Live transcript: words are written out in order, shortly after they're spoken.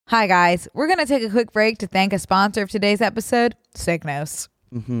Hi, guys. We're going to take a quick break to thank a sponsor of today's episode, Signos.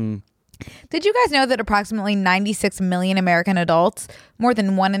 Did you guys know that approximately 96 million American adults, more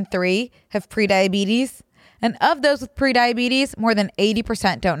than 1 in 3, have prediabetes? And of those with prediabetes, more than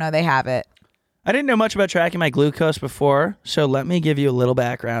 80% don't know they have it. I didn't know much about tracking my glucose before, so let me give you a little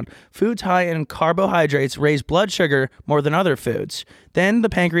background. Foods high in carbohydrates raise blood sugar more than other foods. Then the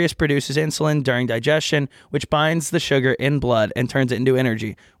pancreas produces insulin during digestion, which binds the sugar in blood and turns it into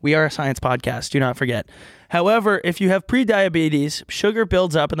energy. We are a science podcast, do not forget. However, if you have prediabetes, sugar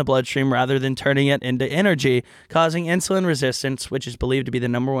builds up in the bloodstream rather than turning it into energy, causing insulin resistance, which is believed to be the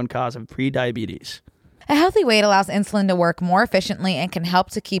 #1 cause of prediabetes. A healthy weight allows insulin to work more efficiently and can help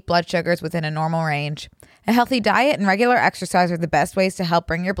to keep blood sugars within a normal range. A healthy diet and regular exercise are the best ways to help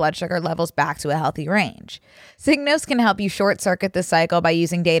bring your blood sugar levels back to a healthy range. Signos can help you short-circuit this cycle by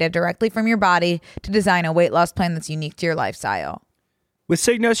using data directly from your body to design a weight loss plan that's unique to your lifestyle. With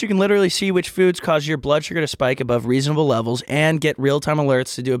Signos, you can literally see which foods cause your blood sugar to spike above reasonable levels and get real-time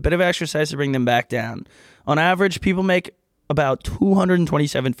alerts to do a bit of exercise to bring them back down. On average, people make about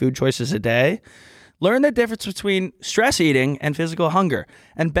 227 food choices a day. Learn the difference between stress eating and physical hunger,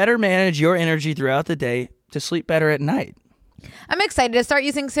 and better manage your energy throughout the day to sleep better at night. I'm excited to start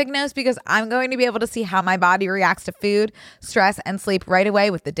using Signos because I'm going to be able to see how my body reacts to food, stress, and sleep right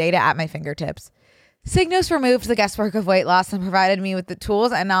away with the data at my fingertips. Signos removed the guesswork of weight loss and provided me with the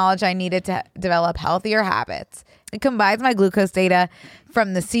tools and knowledge I needed to develop healthier habits. It combines my glucose data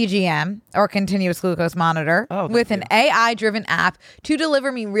from the CGM, or continuous glucose monitor, with an AI-driven app to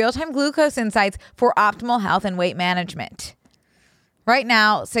deliver me real-time glucose insights for optimal health and weight management. Right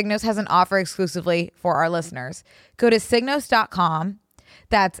now, Signos has an offer exclusively for our listeners. Go to signos.com,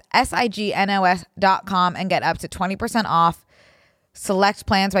 that's signos.com, and get up to 20% off select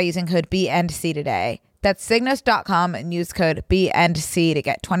plans by using code B&C today. That's signos.com and use code B&C to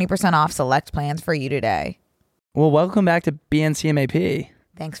get 20% off select plans for you today. Well, welcome back to BNCMAP.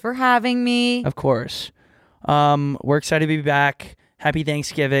 Thanks for having me. Of course. We're excited to be back. Happy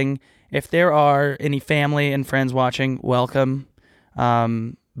Thanksgiving. If there are any family and friends watching, welcome.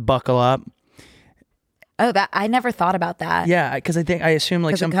 Buckle up. Oh, that I never thought about that. Yeah, because I assume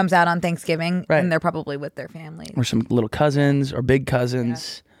like it comes out on Thanksgiving, right, and they're probably with their families. Or some little cousins or big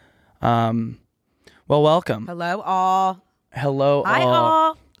cousins. Yeah. Well, welcome. Hello, all. Hello, Hi,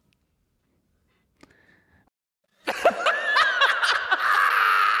 all.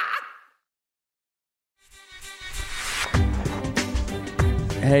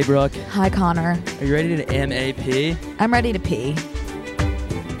 Hey, Brooke. Hi, Connor. Are you ready to MAP? I'm ready to pee.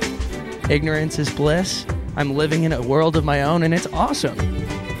 Ignorance is bliss. I'm living in a world of my own, and it's awesome.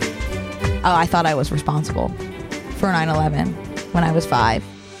 Oh, I thought I was responsible for 9/11 when I was 5.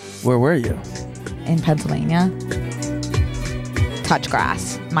 Where were you? In Pennsylvania. Touch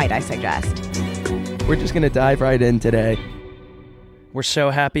grass, might I suggest. We're just going to dive right in today. We're so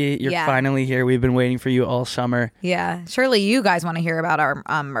happy you're finally here. We've been waiting for you all summer. Yeah. Surely you guys want to hear about our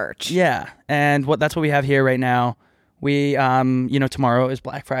merch. Yeah. And that's what we have here right now. We, tomorrow is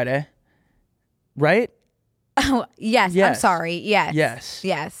Black Friday. Right? Oh, yes. I'm sorry. Yes.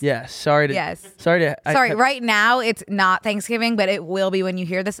 Sorry. Right now it's not Thanksgiving, but it will be when you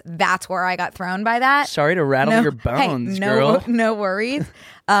hear this. That's where I got thrown by that. Sorry to rattle your bones, girl. No worries.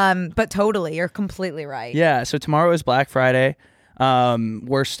 But totally, you're completely right. Yeah. So tomorrow is Black Friday.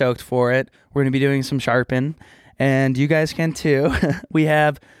 We're stoked for it. We're going to be doing some sharpen, and you guys can too. We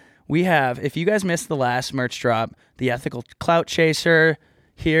have, if you guys missed the last merch drop, the ethical clout chaser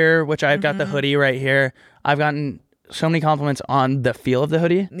here, which I've got the hoodie right here. I've gotten so many compliments on the feel of the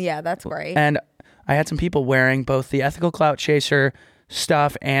hoodie. Yeah, that's great. And I had some people wearing both the ethical clout chaser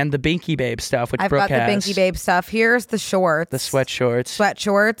stuff and the Binky Babe stuff, which Brooke has. I've got the Binky Babe stuff. Here's the shorts. The sweat shorts. Sweat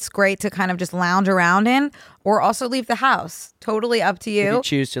shorts. Great to kind of just lounge around in, or also leave the house. Totally up to you. If you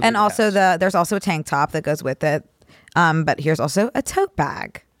choose to leave and the also house. there's also a tank top that goes with it. But here's also a tote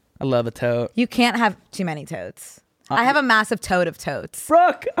bag. I love a tote. You can't have too many totes. I have a massive tote of totes.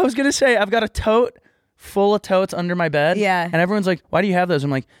 Brooke, I was going to say, I've got a tote full of totes under my bed. Yeah. And everyone's like, why do you have those?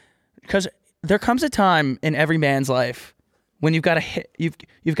 I'm like, because there comes a time in every man's life when you've got to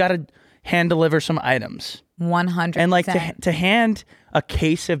you've got to hand deliver some items. 100%. And like to hand a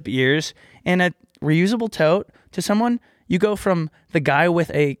case of beers in a reusable tote to someone, you go from the guy with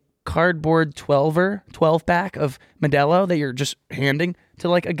a cardboard 12 pack of Modelo that you're just handing to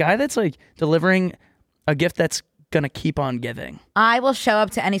like a guy that's like delivering a gift that's gonna keep on giving. I will show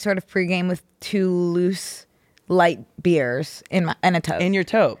up to any sort of pregame with 2 loose light beers in a tote. In your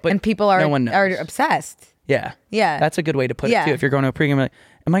tote, but and people are no one knows. obsessed. Yeah. Yeah. That's a good way to put Yeah. it too. If you're going to a pregame, like,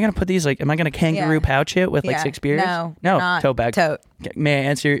 am I going to put these, like, am I going to kangaroo Yeah. pouch it with like Yeah. 6 beers? No, No. not Tote bag. tote. Okay, May I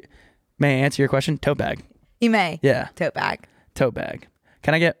answer your question? Tote bag. You may. Yeah. Tote bag. Tote bag.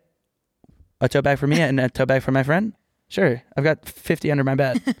 Can I get a tote bag for me and a tote bag for my friend? Sure. I've got 50 under my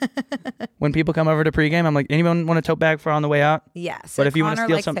bed. When people come over to pregame, I'm like, anyone want a tote bag for on the way out? Yeah. So But if you want to Connor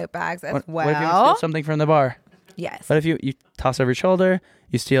steal likes some tote bags as What well. if you want to steal something from the bar? Yes. But if you toss over your shoulder,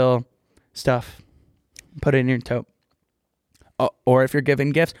 you steal stuff, put it in your tote. Or if you're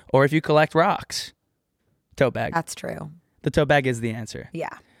giving gifts, or if you collect rocks, tote bag. That's true. The tote bag is the answer. Yeah.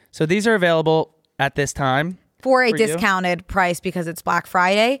 So these are available at this time. For a For you? discounted price because it's Black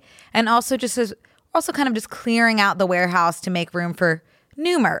Friday, and also kind of just clearing out the warehouse to make room for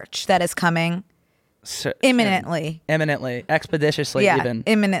new merch that is coming So, imminently. Imminently, expeditiously Yeah, even.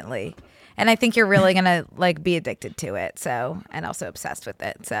 imminently. And I think you're really gonna like be addicted to it. So, and also obsessed with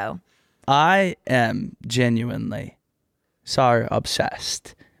it. So, I am genuinely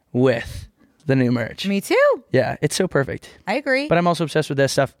obsessed with the new merch. me too. Yeah, it's so perfect. I agree. But I'm also obsessed with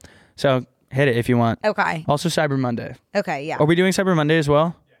this stuff. So hit it if you want. Okay. Also Cyber Monday. Okay. Yeah. Are we doing Cyber Monday as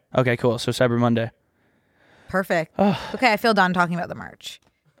well? Okay, cool. So Cyber Monday. Perfect. Okay. I feel done talking about the merch.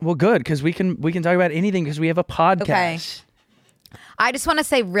 Well, good, because we can talk about anything because we have a podcast. Okay. I just want to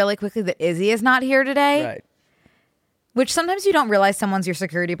say really quickly that Izzy is not here today, Right. which sometimes you don't realize someone's your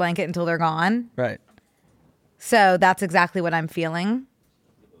security blanket until they're gone. Right. So that's exactly what I'm feeling.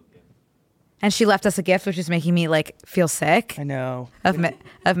 And she left us a gift, which is making me like feel sick I know.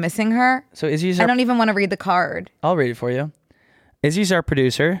 of missing her. So Izzy's I our, don't even want to read the card. I'll read it for you. Izzy's our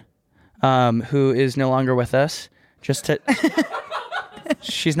producer, who is no longer with us.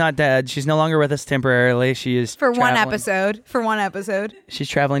 She's not dead. She's no longer with us temporarily. She is For one traveling. episode. She's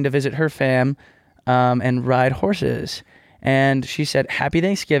traveling to visit her fam and ride horses. And she said, "Happy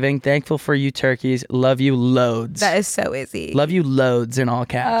Thanksgiving. Thankful for you turkeys. Love you loads." That is so Izzy. Love you loads in all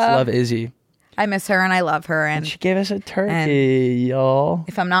caps. Love Izzy. I miss her and I love her. And And she gave us a turkey, y'all.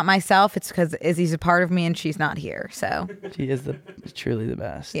 if I'm not myself, it's because Izzy's a part of me and she's not here. So, She is truly the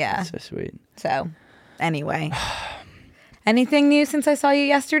best. Yeah. It's so sweet. Anyway. Anything new since I saw you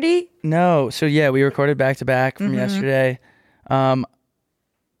yesterday? No. So yeah, we recorded back to back from yesterday.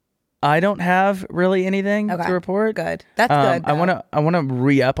 I don't have really anything to report. Good. That's good. I want to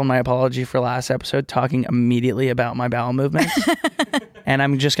re-up on my apology for last episode, talking immediately about my bowel movements. And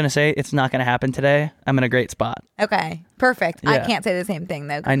I'm just gonna say it's not gonna happen today. I'm in a great spot. Okay. Perfect. I Yeah. can't say the same thing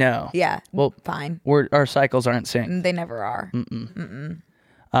though. I know. Yeah. Well, fine. our cycles aren't synced. They never are.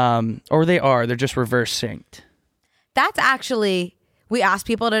 Or they are. They're just reverse synced. That's actually, we asked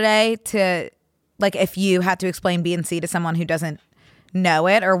people today to, like, if you had to explain B and C to someone who doesn't know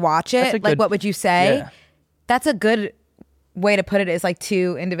it or watch That's a it, like, good- what would you say? Yeah. That's a good way to put it, is like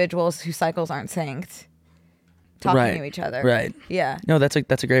two individuals whose cycles aren't synced talking Right. to each other. Right. Yeah. No, that's a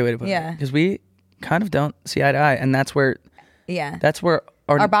great way to put it. Yeah. Because we kind of don't see eye to eye, and that's where Yeah. our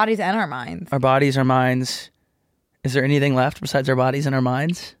Our bodies and our minds. our bodies, our minds. Is there anything left besides our bodies and our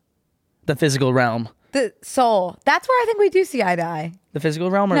minds? The physical realm. The soul. That's where I think we do see eye to eye. The physical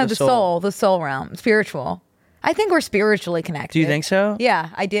realm or No, the soul? the soul realm, spiritual. I think we're spiritually connected. Do you think so? Yeah,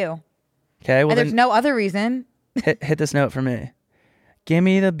 I do. Okay, well And there's then no other reason. hit this note for me. Give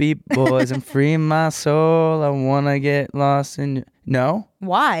me the beat, boys, and free my soul. I wanna get lost in you. No?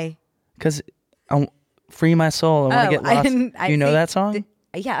 Why? Because free my soul. I wanna get lost. Do you know that song?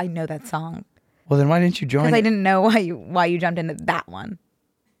 Yeah, I know that song. Well, then why didn't you join Because I it? didn't know why you jumped into that one.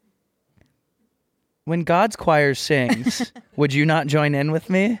 When God's choir sings, would you not join in with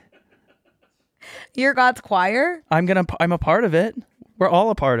me? You're God's choir? I'm a part of it. We're all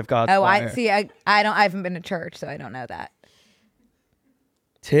a part of God's choir. I see. I haven't been to church, so I don't know that.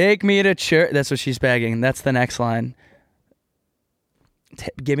 Take me to church. That's what she's begging. That's the next line.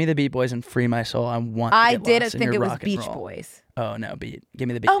 Give me the Beat Boys and free my soul. I want. I to get did lost in think your it was rock and Beach roll. Boys. Oh no, beat. Give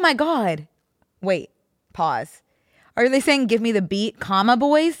me the beat. Oh my God. Wait. Pause. Are they saying give me the beat, comma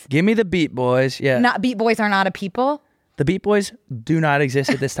boys? Give me the Beat Boys. Yeah. Not Beat Boys are not a people? The Beat Boys do not exist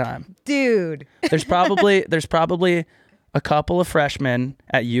at this time. Dude. There's probably a couple of freshmen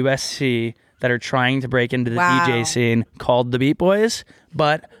at USC that are trying to break into the Wow. DJ scene called the Beat Boys,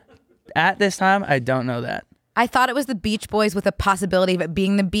 but at this time I don't know that. I thought it was the Beach Boys with a possibility of it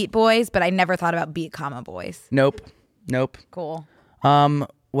being the Beat Boys, but I never thought about Beat, comma boys. Nope. Cool.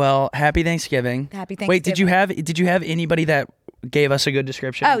 Well, happy Thanksgiving. Happy Wait, did you Thanksgiving. have anybody that gave us a good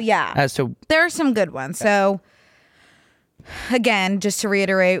description? Oh, yeah. As to There are some good ones. So, again, just to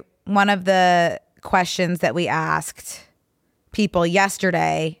reiterate, one of the questions that we asked people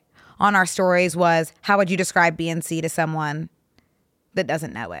yesterday on our stories was, how would you describe BNC to someone that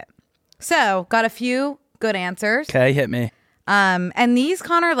doesn't know it? So, got a few Good answers. Okay, hit me. And these,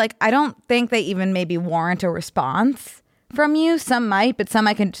 Connor, like, I don't think they even maybe warrant a response from you. Some might, but some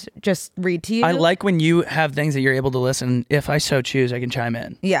I can just read to you. I like when you have things that you're able to listen. If I so choose, I can chime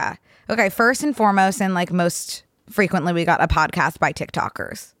in. Yeah. Okay, first and foremost, and like most frequently, we got a podcast by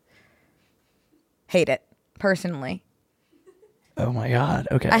TikTokers. Hate it, personally. Oh my God.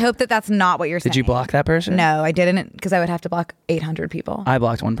 Okay. I hope that that's not what you're saying. Did you block that person? No, I didn't, because I would have to block 800 people. I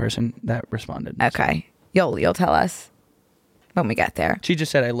blocked one person that responded. Okay. So. You'll tell us when we get there. She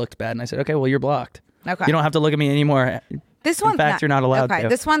just said I looked bad, and I said, okay, well, you're blocked. Okay. You don't have to look at me anymore. This one's In fact, you're not allowed okay, to.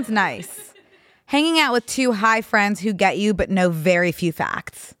 this one's nice. Hanging out with two high friends who get you but know very few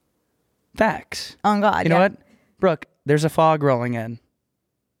facts. Facts. On God. You know what? Brooke, there's a fog rolling in.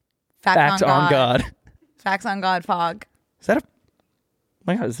 Facts on God. Facts on God fog. Is that a... Oh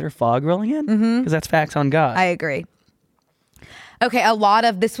my God, is there a fog rolling in? Because that's facts on God. I agree. Okay, a lot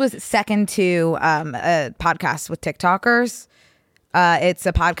of this was second to a podcast with TikTokers. It's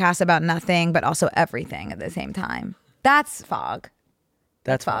a podcast about nothing but also everything at the same time. That's fog.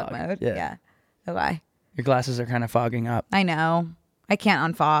 That's fog mode. Yeah. Okay. Your glasses are kind of fogging up. I know. I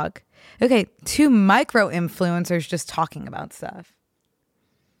can't unfog. Okay, two micro influencers just talking about stuff.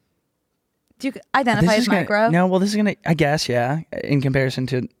 Do you identify as micro? No, well, this is going to, I guess, yeah, in comparison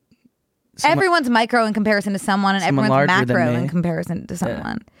to... Everyone's micro in comparison to someone, and everyone's larger than macro me. in comparison to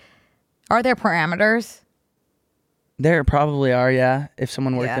someone. Yeah. Are there parameters? There probably are, yeah. If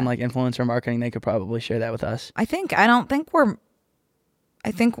someone worked Yeah. in like influencer marketing, they could probably share that with us. I don't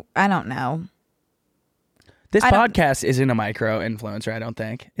know. This podcast isn't a micro influencer, I don't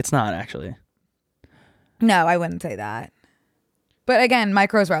think. It's not, actually. No, I wouldn't say that. But again,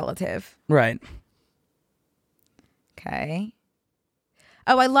 micro's relative. Right. Okay.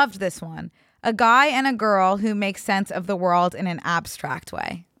 Oh, I loved this one. A guy and a girl who make sense of the world in an abstract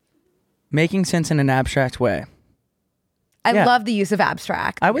way. Making sense in an abstract way. I Yeah. love the use of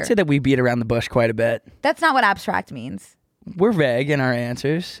abstract. I would say that we beat around the bush quite a bit. That's not what abstract means. We're vague in our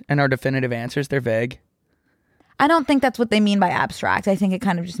answers, and our definitive answers, they're vague. I don't think that's what they mean by abstract. I think it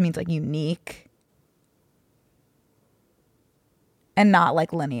kind of just means like unique. And not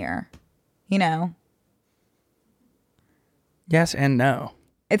like linear. You know? Yes and no.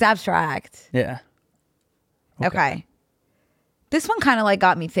 It's abstract. Yeah. Okay. This one kind of like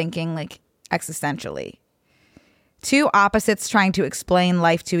got me thinking like existentially. Two opposites trying to explain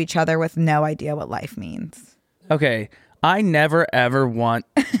life to each other with no idea what life means. Okay. I never ever want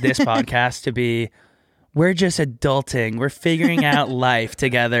this podcast to be, we're just adulting. We're figuring out life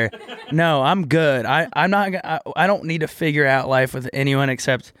together. No, I'm good. I don't need to figure out life with anyone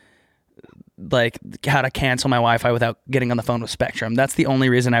except like how to cancel my Wi-Fi without getting on the phone with Spectrum. That's the only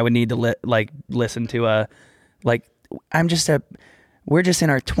reason I would need to listen to we're just in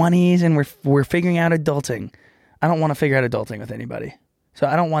our 20s and we're figuring out adulting. I don't want to figure out adulting with anybody. So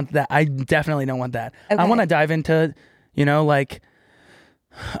I don't want that. I definitely don't want that. Okay. I want to dive into, the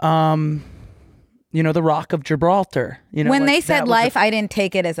Rock of Gibraltar. When they said life, I didn't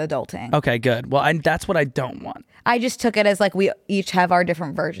take it as adulting. Okay, good. Well, that's what I don't want. I just took it as like we each have our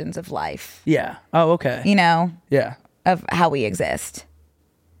different versions of life. Yeah. Oh, okay. Yeah. Of how we exist.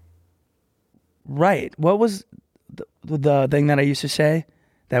 Right. What was the thing that I used to say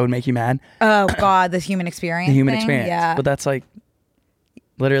that would make you mad? Oh, God, the human experience. The human thing? experience. Yeah. But that's like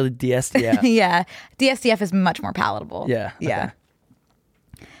literally DSDF. Yeah. DSDF is much more palatable. Yeah. Yeah.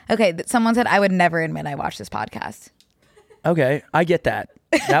 Okay. Someone said I would never admit I watched this podcast. Okay. I get that.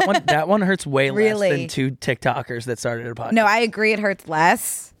 That one hurts way Really? less than two TikTokers that started a podcast. No, I agree. It hurts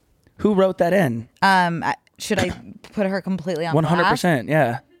less. Who wrote that in? Should I put her completely on 100%.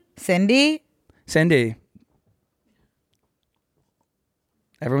 Yeah. Cindy? Cindy.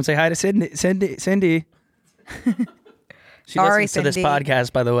 Everyone say hi to Cindy. She Sorry, listens to this Cindy.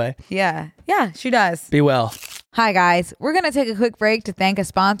 podcast, by the way. Yeah. Yeah, she does. Be well. Hi, guys. We're going to take a quick break to thank a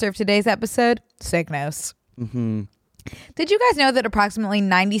sponsor of today's episode, Signos. Mm-hmm. Did you guys know that approximately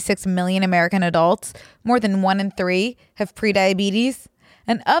 96 million American adults, more than 1 in 3, have prediabetes?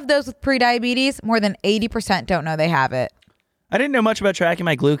 And of those with prediabetes, more than 80% don't know they have it. I didn't know much about tracking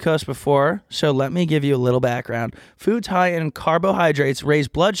my glucose before, so let me give you a little background. Foods high in carbohydrates raise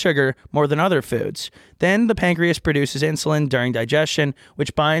blood sugar more than other foods. Then the pancreas produces insulin during digestion,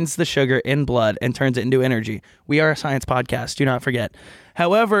 which binds the sugar in blood and turns it into energy. We are a science podcast, do not forget.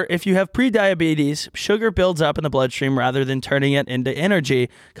 However, if you have prediabetes, sugar builds up in the bloodstream rather than turning it into energy,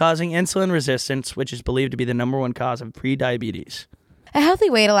 causing insulin resistance, which is believed to be the #1 cause of prediabetes. A healthy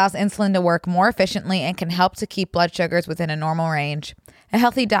weight allows insulin to work more efficiently and can help to keep blood sugars within a normal range. A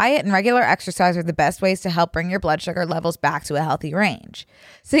healthy diet and regular exercise are the best ways to help bring your blood sugar levels back to a healthy range.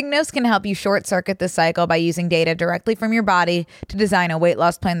 Signos can help you short circuit this cycle by using data directly from your body to design a weight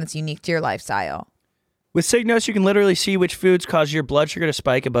loss plan that's unique to your lifestyle. With Signos, you can literally see which foods cause your blood sugar to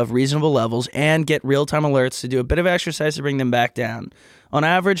spike above reasonable levels and get real-time alerts to do a bit of exercise to bring them back down. On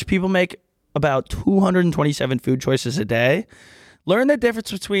average, people make about 227 food choices a day. Learn the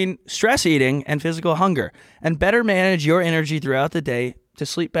difference between stress eating and physical hunger, and better manage your energy throughout the day to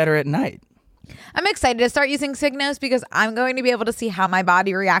sleep better at night. I'm excited to start using Signos because I'm going to be able to see how my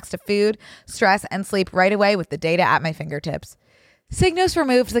body reacts to food, stress, and sleep right away with the data at my fingertips. Signos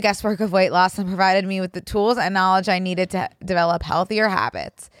removed the guesswork of weight loss and provided me with the tools and knowledge I needed to develop healthier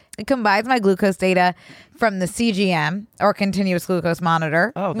habits. It combines my glucose data from the CGM, or continuous glucose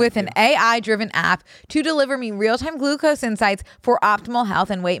monitor, with an AI-driven app to deliver me real-time glucose insights for optimal health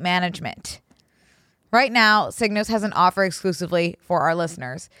and weight management. Right now, Signos has an offer exclusively for our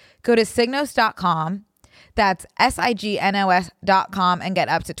listeners. Go to signos.com, that's signos.com, and get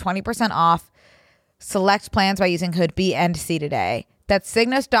up to 20% off select plans by using code B&C today. That's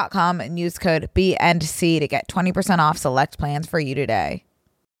signos.com and use code B&C to get 20% off select plans for you today.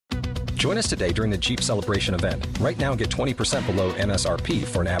 Join us today during the Jeep Celebration event. Right now, get 20% below MSRP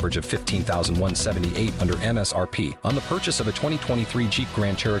for an average of $15,178 under MSRP on the purchase of a 2023 Jeep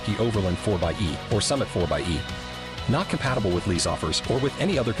Grand Cherokee Overland 4xE or Summit 4xE. Not compatible with lease offers or with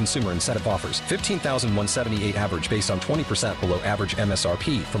any other consumer incentive offers. $15,178 average based on 20% below average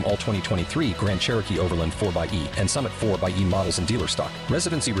MSRP from all 2023 Grand Cherokee Overland 4xE and Summit 4xE models in dealer stock.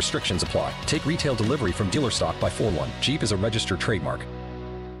 Residency restrictions apply. Take retail delivery from dealer stock by 4/1. Jeep is a registered trademark.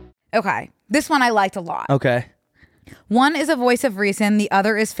 Okay, this one I liked a lot. Okay. One is a voice of reason, the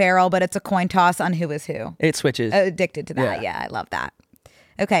other is feral, but it's a coin toss on who is who. It switches. Addicted to that. Yeah, I love that.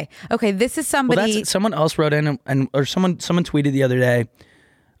 Okay, this is somebody. Well, someone else wrote in or someone tweeted the other day,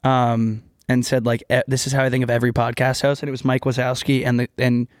 and said like, this is how I think of every podcast host, and it was Mike Wazowski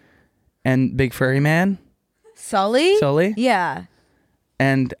and Big Furry Man. Sully? Yeah.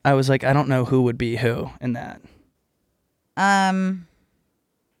 And I was like, I don't know who would be who in that.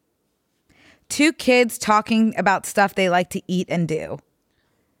 Two kids talking about stuff they like to eat and do.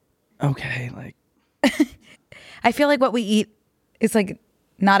 Okay, like. I feel like what we eat is like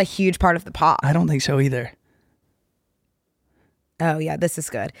not a huge part of the pot. I don't think so either. Oh yeah, this is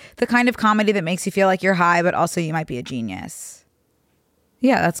good. The kind of comedy that makes you feel like you're high, but also you might be a genius.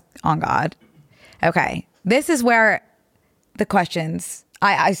 Yeah, that's on God. Okay, this is where the questions,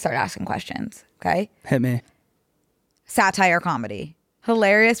 I start asking questions, okay? Hit me. Satire comedy.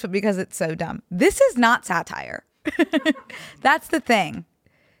 Hilarious, but because it's so dumb. This is not satire. That's the thing,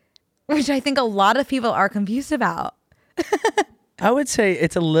 which I think a lot of people are confused about. I would say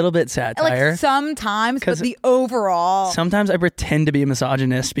it's a little bit satire. Like sometimes, but the overall. Sometimes I pretend to be a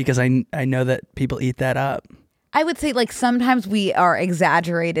misogynist because I know that people eat that up. I would say like sometimes we are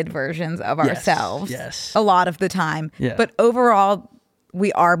exaggerated versions of ourselves. Yes. A lot of the time. Yeah. But overall,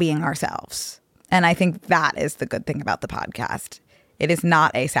 we are being ourselves. And I think that is the good thing about the podcast. It is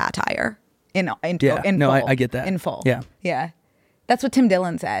not a satire in full. I get that. In full. Yeah. Yeah. That's what Tim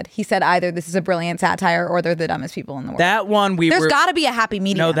Dillon said. He said either this is a brilliant satire or they're the dumbest people in the world. That one There's got to be a happy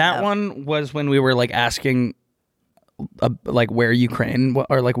medium. No, that one was when we were like asking like where Ukraine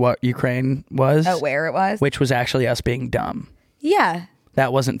or like what Ukraine was. Oh, where it was? Which was actually us being dumb. Yeah.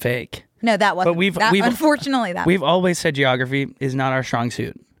 That wasn't fake. No, that wasn't. But unfortunately, we've always said geography is not our strong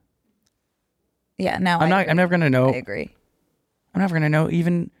suit. Yeah, no, I'm never going to know. I agree. I'm never going to know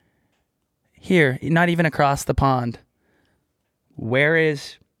even here, not even across the pond. Where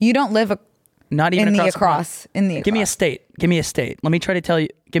is... You don't live not even in the across. Give me a state. Give me a state. Let me try to tell you.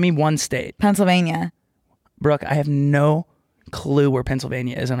 Give me one state. Pennsylvania. Brooke, I have no clue where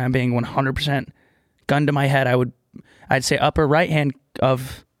Pennsylvania is, and I'm being 100% gun to my head. I'd say upper right hand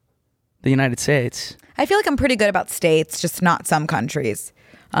of the United States. I feel like I'm pretty good about states, just not some countries.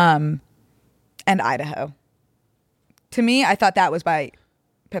 And Idaho. To me, I thought that was by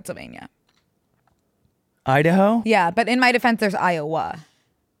Pennsylvania. Idaho? Yeah, but in my defense, there's Iowa.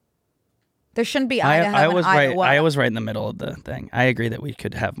 There shouldn't be Idaho I was and right. Iowa. I was right in the middle of the thing. I agree that we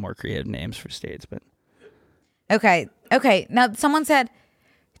could have more creative names for states, but... Okay. Now, someone said,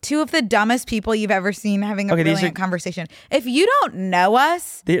 two of the dumbest people you've ever seen having a brilliant conversation. If you don't know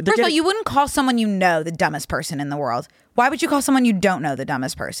us, first of all, you wouldn't call someone you know the dumbest person in the world. Why would you call someone you don't know the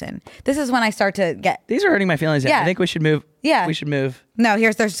dumbest person? This is when I start to get... These are hurting my feelings. Yeah. I think we should move. Yeah. We should move. No,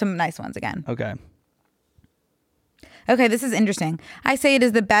 there's some nice ones again. Okay, this is interesting. I say it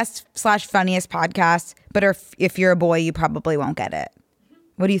is the best/funniest podcast, but if you're a boy, you probably won't get it.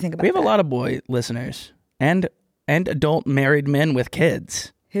 What do you think about that? We have a lot of boy listeners and and adult married men with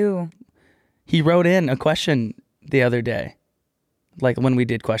kids. Who? He wrote in a question the other day, like when we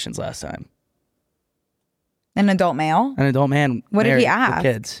did questions last time. An adult male? An adult man. What did he ask?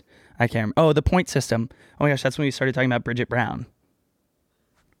 With kids. I can't remember. Oh, the point system. Oh my gosh, that's when we started talking about Bridget Brown.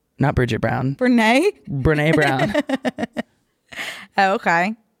 Not Bridget Brown. Brene Brown. Oh,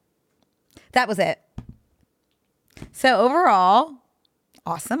 okay. That was it. So overall,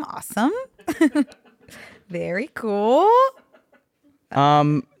 awesome. Very cool.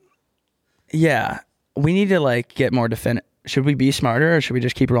 Yeah. We need to like get more definitive. Should we be smarter or should we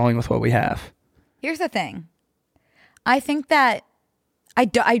just keep rolling with what we have? Here's the thing. I think that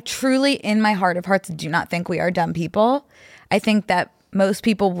I truly, in my heart of hearts, do not think we are dumb people. I think that most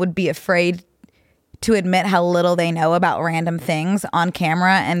people would be afraid to admit how little they know about random things on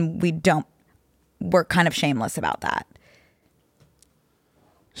camera, and we're kind of shameless about that.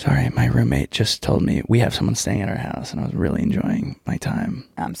 Sorry, my roommate just told me we have someone staying at our house, and I was really enjoying my time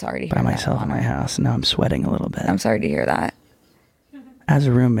I'm sorry to hear by that, myself in my house. And now I'm sweating a little bit. I'm sorry to hear that. As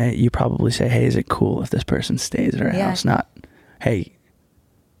a roommate, you probably say, hey, is it cool if this person stays at our house? Not, hey,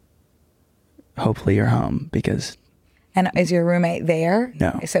 hopefully you're home because... And is your roommate there?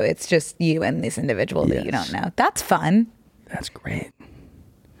 No. So it's just you and this individual that you don't know. That's fun. That's great.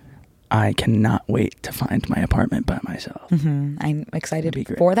 I cannot wait to find my apartment by myself. Mm-hmm. I'm excited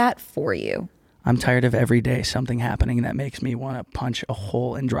for that for you. I'm tired of every day something happening that makes me want to punch a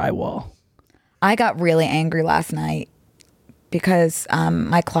hole in drywall. I got really angry last night because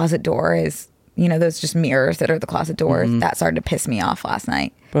my closet door is, those just mirrors that are the closet doors. Mm-hmm. That started to piss me off last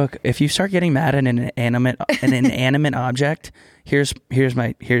night. Brooke, if you start getting mad at an inanimate object, here's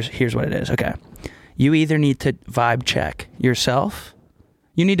what it is. Okay. You either need to vibe check yourself.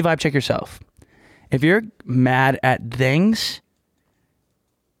 You need to vibe check yourself. If you're mad at things,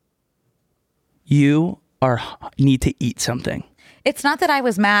 you need to eat something. It's not that I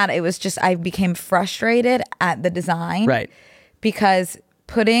was mad. It was just I became frustrated at the design. Right. Because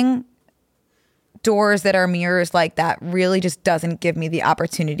putting doors that are mirrors like that really just doesn't give me the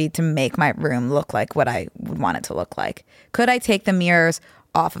opportunity to make my room look like what I would want it to look like. Could I take the mirrors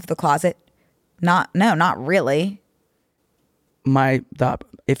off of the closet? No, not really.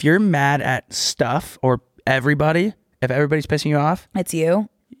 If you're mad at stuff or everybody, if everybody's pissing you off, it's you.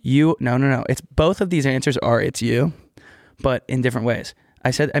 No. It's both of these answers are it's you, but in different ways.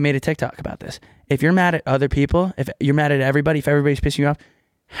 I made a TikTok about this. If you're mad at other people, if you're mad at everybody, if everybody's pissing you off,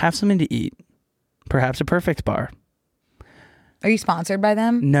 have something to eat. Perhaps a Perfect Bar. Are you sponsored by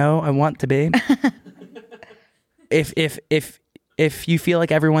them? No, I want to be. If you feel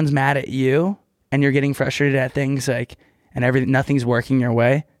like everyone's mad at you and you're getting frustrated at things like and nothing's working your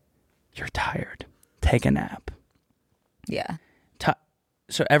way, you're tired. Take a nap. Yeah.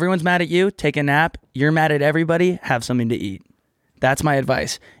 So everyone's mad at you, take a nap. You're mad at everybody, have something to eat. That's my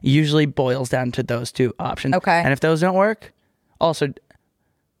advice. It usually boils down to those two options. Okay. And if those don't work, also,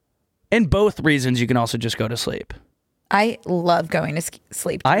 in both reasons, you can also just go to sleep. I love going to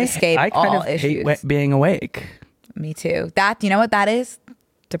sleep to escape all issues. Hate being awake. Me too. You know what that is?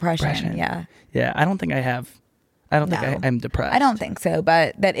 Depression. Yeah. Yeah. I don't think I'm depressed. I don't think so,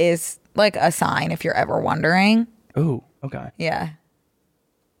 but that is like a sign if you're ever wondering. Ooh, okay. Yeah.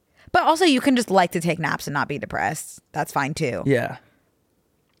 But also you can just like to take naps and not be depressed. That's fine too. Yeah.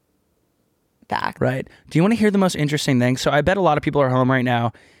 Fact. Right. Do you want to hear the most interesting thing? So I bet a lot of people are home right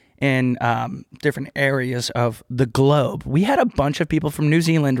now in different areas of the globe. We had a bunch of people from New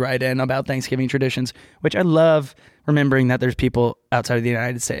Zealand write in about Thanksgiving traditions, which I love remembering that there's people outside of the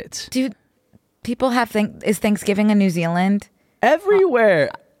United States. Dude, people is Thanksgiving in New Zealand?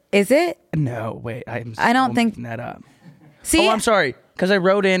 Everywhere. Is it? No, wait. I don't think that up. See? Oh, I'm sorry. Because I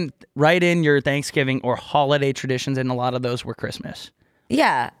write in your Thanksgiving or holiday traditions, and a lot of those were Christmas.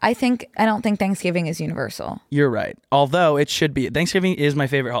 Yeah, I don't think Thanksgiving is universal. You're right. Although it should be. Thanksgiving is my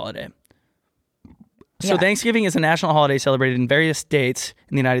favorite holiday. So Thanksgiving is a national holiday celebrated in various states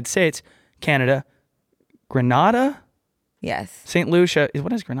in the United States, Canada, Grenada? Yes. St. Lucia.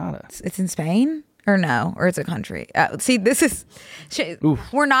 What is Grenada? It's in Spain? Or no? Or it's a country? See, this is...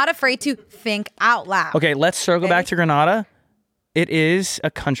 We're not afraid to think out loud. Okay, let's circle back to Grenada. It is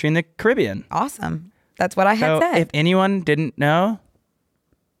a country in the Caribbean. Awesome. That's what I had said. If anyone didn't know,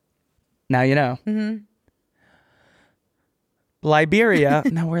 now you know. Mm-hmm. Liberia.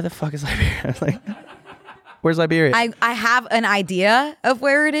 Now, where the fuck is Liberia? Where's Liberia? I have an idea of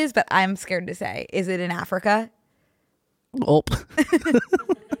where it is, but I'm scared to say. Is it in Africa? Oh.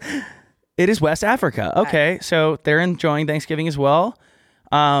 It is West Africa. Okay, so they're enjoying Thanksgiving as well.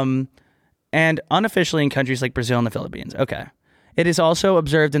 And unofficially in countries like Brazil and the Philippines. Okay. It is also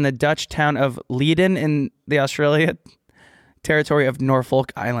observed in the Dutch town of Leiden in the Australia territory of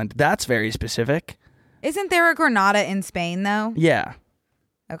Norfolk Island. That's very specific. Isn't there a Granada in Spain, though? Yeah.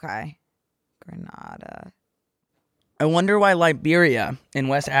 Okay. Granada. I wonder why Liberia in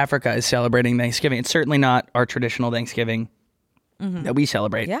West Africa is celebrating Thanksgiving. It's certainly not our traditional Thanksgiving that we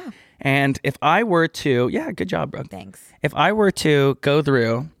celebrate. Yeah. And if I were to, good job, bro. Thanks. If I were to go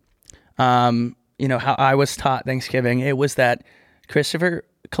through, how I was taught Thanksgiving, it was that Christopher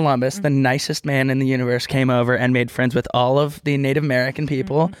Columbus, the nicest man in the universe, came over and made friends with all of the Native American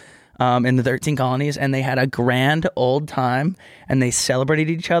people in the 13 colonies, and they had a grand old time, and they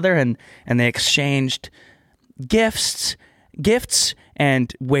celebrated each other, and they exchanged gifts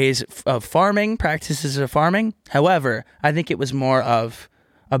and ways of farming, practices of farming. However, I think it was more of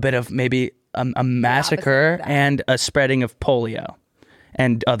a bit of maybe a massacre and a spreading of polio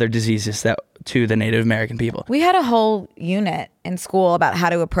and other diseases that to the Native American people. We had a whole unit in school about how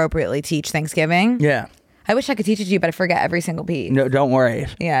to appropriately teach Thanksgiving. Yeah. I wish I could teach it to you, but I forget every single piece. No, don't worry.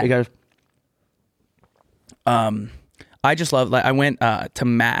 Yeah. Because I just love, I went to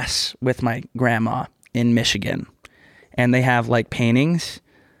mass with my grandma in Michigan, and they have like paintings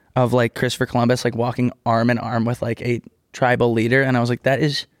of like Christopher Columbus like walking arm in arm with like a tribal leader, and I was like, that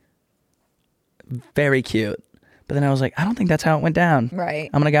is very cute. But then I was like, I don't think that's how it went down. Right.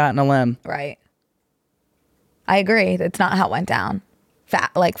 I'm gonna go out on a limb. Right. I agree. That's not how it went down.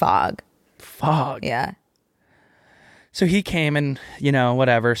 Like fog. Fog. Yeah. So he came and,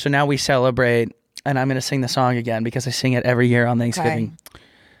 whatever. So now we celebrate, and I'm going to sing the song again because I sing it every year on Thanksgiving.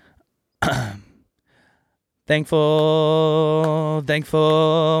 Okay. Thankful,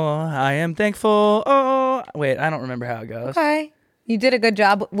 I am thankful. Oh, wait, I don't remember how it goes. Okay. You did a good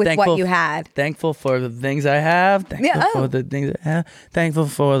job with what you had. Thankful for the things I have. Thankful for the things I have. Thankful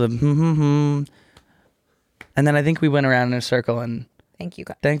for the And then I think we went around in a circle and thank you.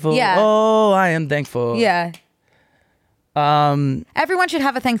 Thankful. Yeah. Oh, I am thankful. Yeah. Everyone should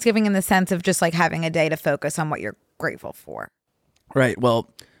have a Thanksgiving in the sense of just like having a day to focus on what you're grateful for. Right. Well,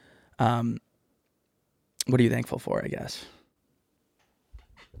 what are you thankful for, I guess?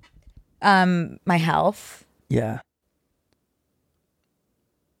 My health. Yeah.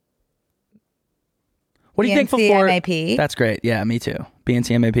 What are you thankful for? MAP. That's great. Yeah, me too.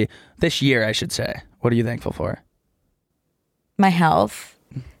 BNC MAP. This year, I should say. What are you thankful for? My health.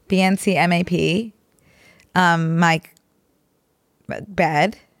 BNC MAP. My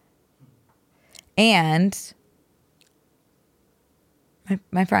bed. And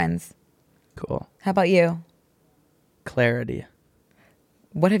my friends. Cool. How about you? Clarity.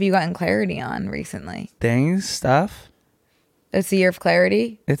 What have you gotten clarity on recently? Things, stuff. It's the year of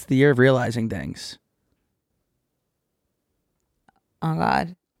clarity? It's the year of realizing things. Oh,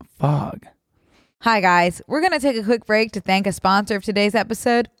 God. Fog. Hi, guys. We're going to take a quick break to thank a sponsor of today's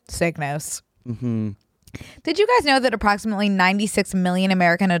episode, Signos. Did you guys know that approximately 96 million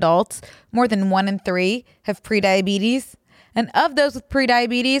American adults, more than 1 in 3, have prediabetes? And of those with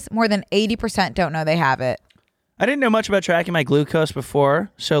prediabetes, more than 80% don't know they have it. I didn't know much about tracking my glucose before,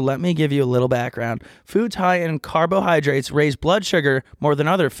 so let me give you a little background. Foods high in carbohydrates raise blood sugar more than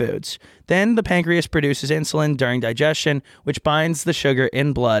other foods. Then the pancreas produces insulin during digestion, which binds the sugar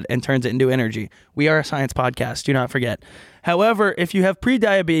in blood and turns it into energy. We are a science podcast, do not forget. However, if you have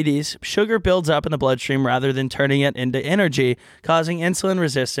prediabetes, sugar builds up in the bloodstream rather than turning it into energy, causing insulin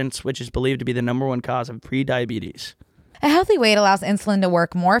resistance, which is believed to be the #1 cause of prediabetes. A healthy weight allows insulin to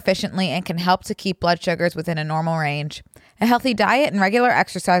work more efficiently and can help to keep blood sugars within a normal range. A healthy diet and regular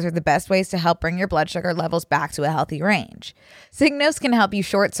exercise are the best ways to help bring your blood sugar levels back to a healthy range. Signos can help you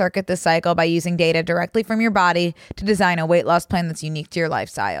short-circuit this cycle by using data directly from your body to design a weight loss plan that's unique to your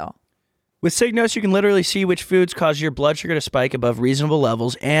lifestyle. With Signos, you can literally see which foods cause your blood sugar to spike above reasonable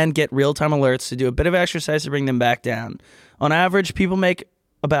levels and get real-time alerts to do a bit of exercise to bring them back down. On average, people make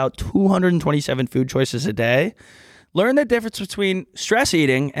about 227 food choices a day. Learn the difference between stress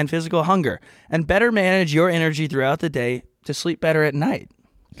eating and physical hunger, and better manage your energy throughout the day to sleep better at night.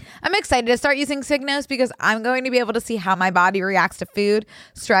 I'm excited to start using Signos because I'm going to be able to see how my body reacts to food,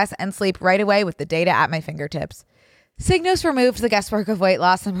 stress, and sleep right away with the data at my fingertips. Signos removed the guesswork of weight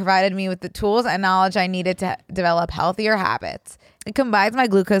loss and provided me with the tools and knowledge I needed to develop healthier habits. It combines my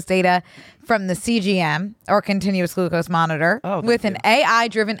glucose data from the CGM, or continuous glucose monitor, with an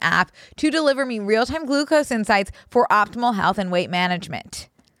AI-driven app to deliver me real-time glucose insights for optimal health and weight management.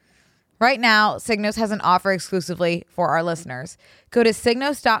 Right now, Signos has an offer exclusively for our listeners. Go to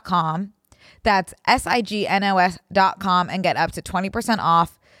signos.com, that's signos.com, and get up to 20%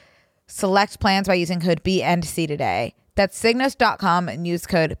 off select plans by using code B&C today. That's signos.com and use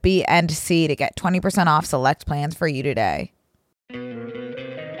code B&C to get 20% off select plans for you today.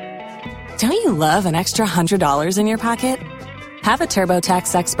 Don't you love an extra $100 in your pocket? Have a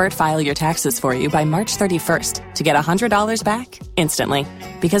TurboTax expert file your taxes for you by March 31st to get $100 back instantly.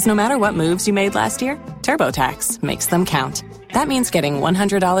 Because no matter what moves you made last year, TurboTax makes them count. That means getting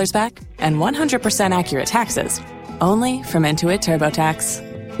 $100 back and 100% accurate taxes, only from Intuit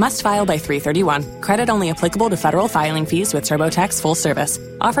TurboTax. Must file by 3/31. Credit only applicable to federal filing fees with TurboTax full service.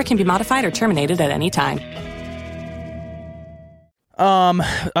 Offer can be modified or terminated at any time. Well,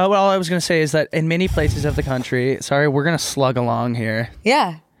 all I was going to say is that in many places of the country, sorry, we're going to slug along here.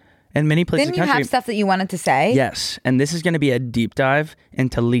 Yeah. In many places Didn't of the country. you have stuff that you wanted to say? Yes. And this is going to be a deep dive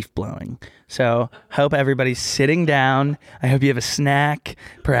into leaf blowing. So hope everybody's sitting down. I hope you have a snack,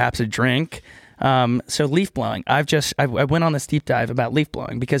 perhaps a drink. So leaf blowing. I went on this deep dive about leaf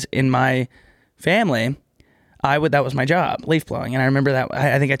blowing because in my family, that was my job, leaf blowing. And I remember that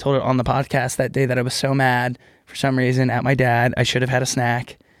I think I told it on the podcast that day that I was so mad for some reason at my dad. I should have had a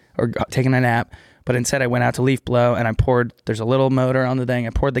snack or taken a nap, but instead I went out to leaf blow and there's a little motor on the thing. I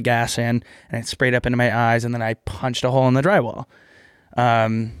poured the gas in and it sprayed up into my eyes and then I punched a hole in the drywall.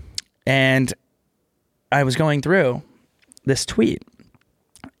 And I was going through this tweet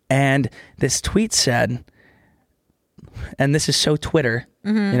and this tweet said, and this is so Twitter,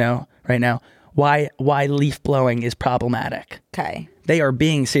 right now, why leaf blowing is problematic. Okay. They are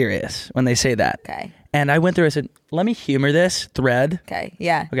being serious when they say that. Okay. And I went through and said, let me humor this thread. Okay.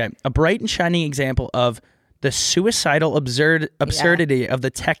 Yeah. Okay. A bright and shining example of the suicidal absurdity of the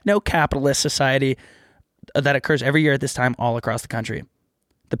techno-capitalist society that occurs every year at this time all across the country.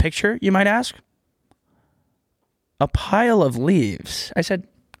 The picture, you might ask? A pile of leaves. I said,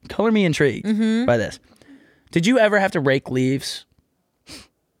 color me intrigued by this. Did you ever have to rake leaves?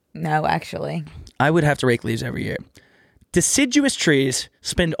 No, actually. I would have to rake leaves every year. Deciduous trees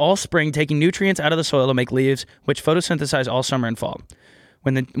spend all spring taking nutrients out of the soil to make leaves, which photosynthesize all summer and fall.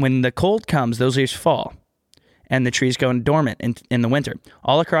 When the cold comes, those leaves fall, and the trees go dormant in the winter.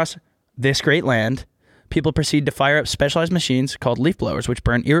 All across this great land, people proceed to fire up specialized machines called leaf blowers, which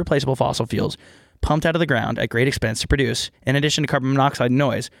burn irreplaceable fossil fuels, pumped out of the ground at great expense to produce, in addition to carbon monoxide and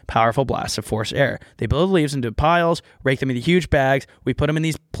noise, powerful blasts of forced air. They blow the leaves into piles, rake them into huge bags. We put them in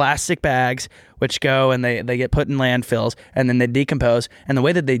these plastic bags, which go and they get put in landfills, and then they decompose. And the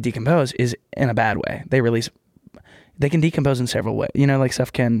way that they decompose is in a bad way. They can decompose in several ways. Like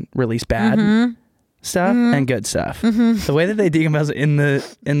stuff can release bad stuff and good stuff. The way that they decompose in the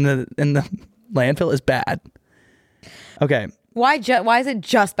landfill is bad. Okay. Why is it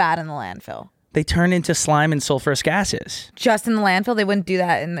just bad in the landfill? They turn into slime and sulfurous gases. Just in the landfill? They wouldn't do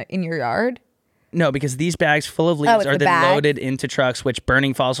that in your yard? No, because these bags full of leaves are then loaded into trucks, which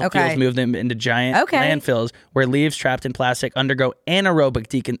burning fossil fuels move them into giant landfills where leaves trapped in plastic undergo anaerobic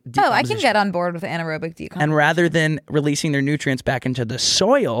decomposition. Oh, I can get on board with anaerobic decomposition. And rather than releasing their nutrients back into the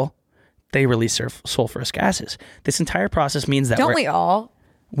soil, they release their sulfurous gases. This entire process means that we all?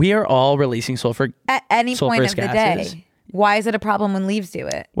 We are all releasing sulfur at any point of the gases. day. Why is it a problem when leaves do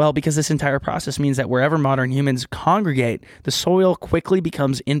it? Well, because this entire process means that wherever modern humans congregate, the soil quickly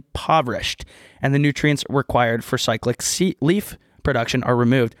becomes impoverished, and the nutrients required for cyclic leaf production are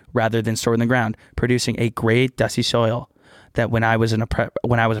removed rather than stored in the ground, producing a gray, dusty soil that when I was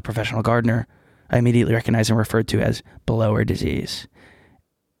a professional gardener, I immediately recognized and referred to as blower disease.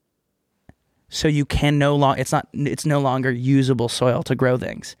 So you can it's no longer usable soil to grow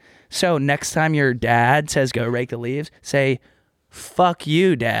things. So next time your dad says go rake the leaves, say, fuck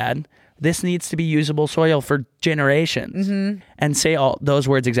you, Dad. This needs to be usable soil for generations. And say all those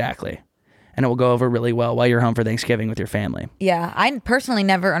words exactly. And it will go over really well while you're home for Thanksgiving with your family. Yeah, I personally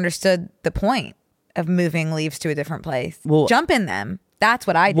never understood the point of moving leaves to a different place. Well, jump in them. That's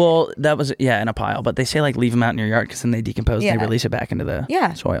what I did. Well, that was, in a pile. But they say leave them out in your yard because then they decompose and they release it back into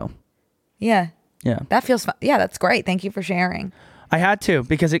the soil. Yeah. Yeah. That feels fun. Yeah, that's great. Thank you for sharing. I had to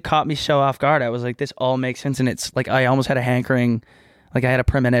because it caught me so off guard. I was like, this all makes sense. And it's I almost had a hankering, I had a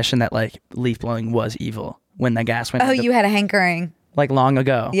premonition that leaf blowing was evil when the gas went. Oh, you had a hankering. Long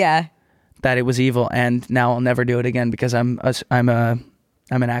ago. Yeah. That it was evil. And now I'll never do it again because I'm an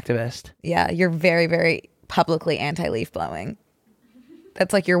activist. Yeah. You're very, very publicly anti-leaf blowing.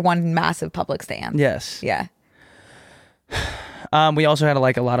 That's your one massive public stand. Yes. Yeah. We also had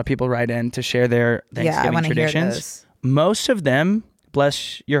a lot of people write in to share their Thanksgiving traditions. Hear those. Most of them,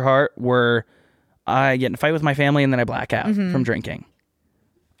 bless your heart, were I get in a fight with my family and then I black out from drinking.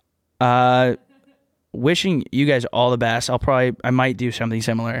 Wishing you guys all the best. I might do something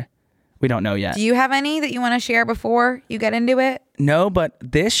similar. We don't know yet. Do you have any that you want to share before you get into it? No, but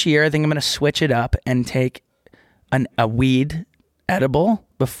this year I think I'm going to switch it up and take a weed edible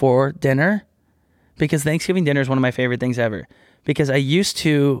before dinner because Thanksgiving dinner is one of my favorite things ever. Because I used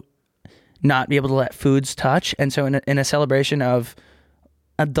to not be able to let foods touch. And so in a celebration of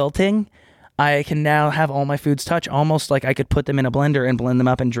adulting, I can now have all my foods touch, almost like I could put them in a blender and blend them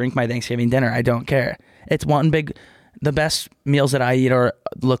up and drink my Thanksgiving dinner. I don't care. It's the best meals that I eat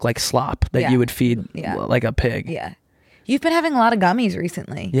look like slop that you would feed like a pig. Yeah. You've been having a lot of gummies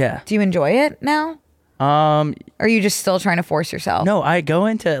recently. Yeah. Do you enjoy it now? Or are you just still trying to force yourself? No, I go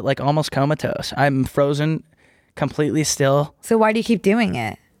into like almost comatose. I'm frozen completely still. So why do you keep doing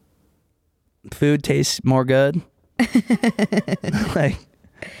it? Food tastes more good. Like,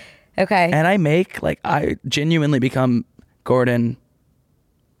 okay. And I genuinely become Gordon.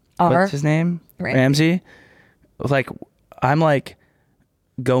 What's his name? Ramsay. Like, I'm like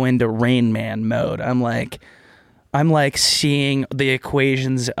go into Rain Man mode. I'm like seeing the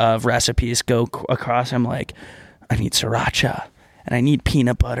equations of recipes go across. I'm like, I need sriracha and I need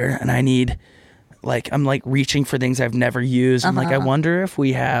peanut butter and I need I'm like reaching for things I've never used. I'm like, I wonder if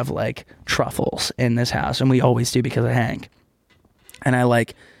we have like truffles in this house, and we always do because of Hank. And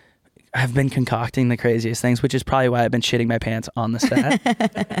I've been concocting the craziest things, which is probably why I've been shitting my pants on the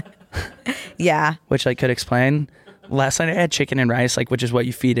set. Yeah. Which I could explain. Last night I had chicken and rice, which is what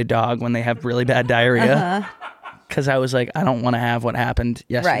you feed a dog when they have really bad diarrhea. Because I was like, I don't want to have what happened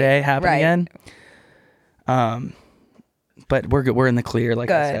yesterday happen again. But we're in the clear, I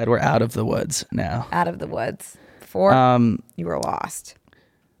said. We're out of the woods now. Out of the woods. Before you were lost.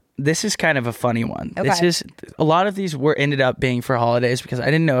 This is kind of a funny one. Okay. This is a lot of these ended up being for holidays because I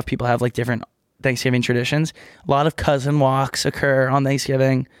didn't know if people have different Thanksgiving traditions. A lot of cousin walks occur on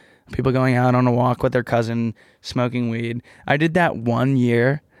Thanksgiving. People going out on a walk with their cousin, smoking weed. I did that 1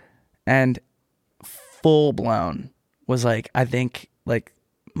 year, and full blown was I think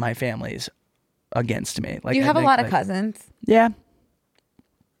my family's against me. You have a lot of cousins. Yeah.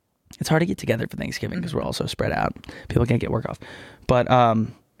 It's hard to get together for Thanksgiving because we're all so spread out. People can't get work off. But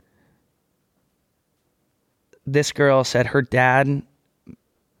this girl said her dad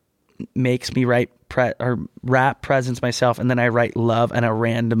makes me wrap presents myself, and then I write love and a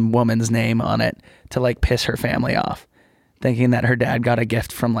random woman's name on it to piss her family off, thinking that her dad got a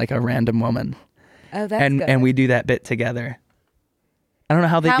gift from a random woman. Oh, that's good. And we do that bit together. I don't know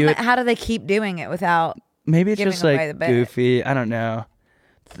how they do it. How do they keep doing it without? Maybe it's just goofy. I don't know.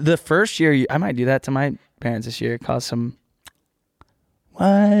 The first year, I might do that to my parents this year. Cause some.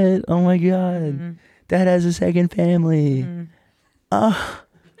 What? Oh my God! Dad has a second family. Oh.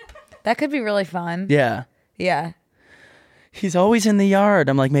 That could be really fun. Yeah. Yeah. He's always in the yard.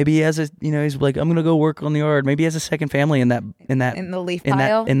 I'm like, maybe he has he's like, I'm gonna go work on the yard. Maybe he has a second family in the leaf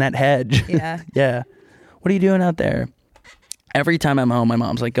pile, in that hedge. Yeah. Yeah. What are you doing out there? Every time I'm home, my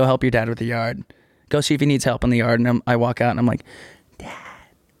mom's like, go help your dad with the yard. Go see if he needs help in the yard. And I walk out and I'm like,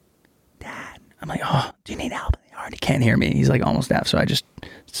 Dad. I'm like, oh, do you need help in the yard? He can't hear me. He's almost deaf. So I just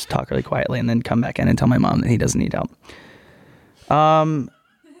talk really quietly and then come back in and tell my mom that he doesn't need help.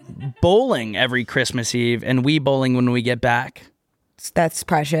 Bowling every Christmas Eve, and we bowling when we get back. That's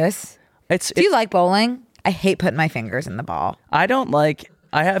precious. Do you like bowling? I hate putting my fingers in the ball. I don't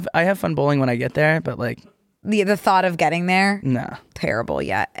I have fun bowling when I get there, but the thought of getting there, nah, terrible.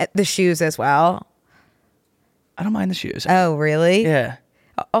 Yeah, the shoes as well. I don't mind the shoes. Oh, really? Yeah.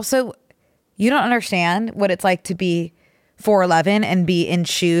 Also, you don't understand what it's like to be 4'11" and be in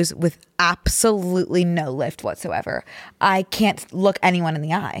shoes with absolutely no lift whatsoever. I can't look anyone in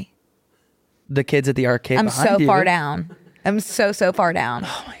the eye. The kids at the arcade I'm behind so far down. I'm so far down.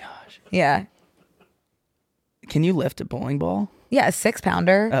 Oh my gosh. Yeah. Can you lift a bowling ball? Yeah, a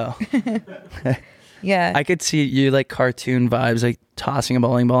 6-pounder. Oh. Yeah. I could see you cartoon vibes, tossing a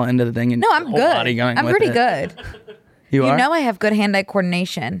bowling ball into the thing and no, I'm whole good. body going I'm with pretty it. good. You are? You know I have good hand-eye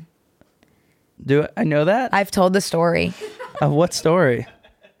coordination. Do I know that? I've told the story. Of what story?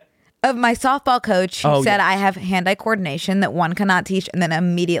 Of my softball coach who said I have hand-eye coordination that one cannot teach, and then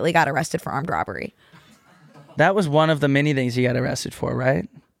immediately got arrested for armed robbery. That was one of the many things he got arrested for, right?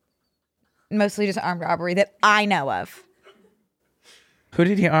 Mostly just armed robbery that I know of. Who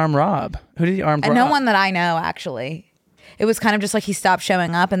did he rob? No one that I know, actually. It was kind of just he stopped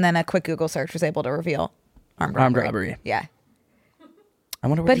showing up, and then a quick Google search was able to reveal armed robbery. Yeah. I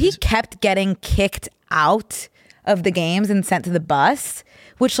wonder. But he kept getting kicked out of the games and sent to the bus,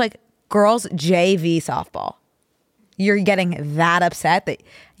 which girls JV softball. You're getting that upset that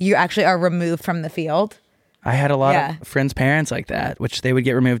you actually are removed from the field. I had a lot of friends' parents like that, which they would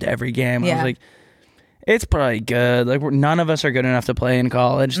get removed every game. Yeah. I was like, it's probably good. None of us are good enough to play in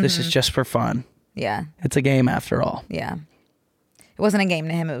college. This is just for fun. Yeah. It's a game after all. Yeah. It wasn't a game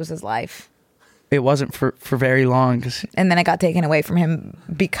to him. It was his life. It wasn't for very long. And then it got taken away from him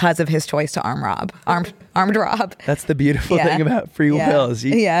because of his choice to armed rob. That's the beautiful thing about free will is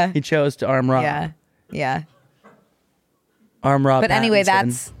he chose to arm rob. Yeah. Arm rob. But anyway,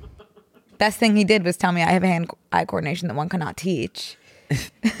 Pattinson. best thing he did was tell me I have hand-eye coordination that one cannot teach.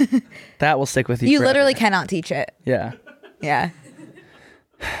 That will stick with you. You forever. literally cannot teach it. Yeah. Yeah.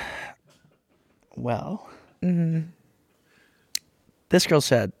 Well. This girl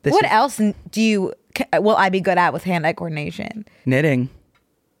said. What else will I be good at with hand-eye coordination? Knitting.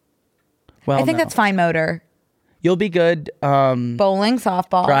 Well, I think that's fine motor. You'll be good. Bowling,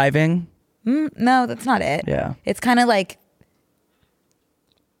 softball. Driving. No, that's not it. Yeah. It's kind of like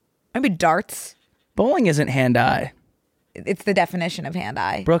maybe darts. Bowling isn't hand-eye. It's the definition of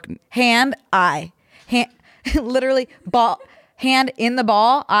hand-eye. Brooke. Hand-eye. Literally ball. Hand in the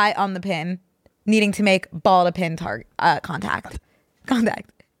ball, eye on the pin. Needing to make ball to pin contact.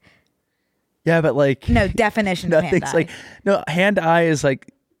 Yeah, but like no definition of nothing's hand-eye. like no hand-eye is like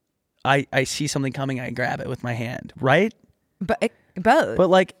I see something coming, I grab it with my hand, right? But both. But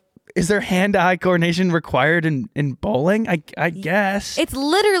like, is there hand-eye coordination required in bowling? I guess It's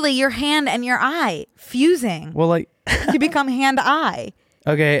literally your hand and your eye fusing. Well, like to become hand-eye.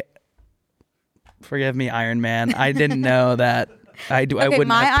 Okay, forgive me, Iron Man. I didn't know that. I Okay, wouldn't.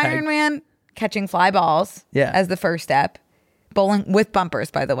 my have Iron Man catching fly balls. Yeah. As the first step. Bowling with bumpers,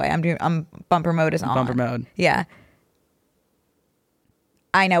 by the way. I'm bumper mode is on. Bumper mode. Yeah.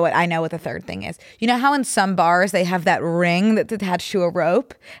 I know what the third thing is. You know how in some bars they have that ring that's attached to a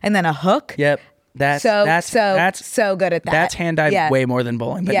rope and then a hook? Yep. That's so good at that. That's hand-eye way more than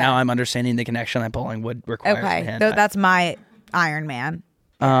bowling. But Yeah. now I'm understanding the connection that bowling would require. Okay. Hand-eye. That's my Iron Man.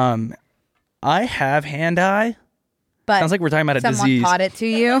 I have hand-eye. But sounds like we're talking about a someone disease. taught it to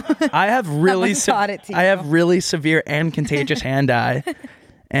you. I have really taught it to I you. have really severe and contagious hand-eye.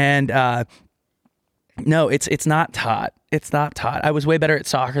 And no, it's not taught. It's not taught. I was way better at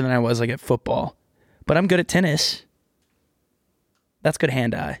soccer than I was like at football. But I'm good at tennis. That's good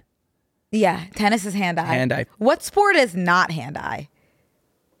hand-eye. Yeah, tennis is hand-eye. Hand-eye. What sport is not hand-eye?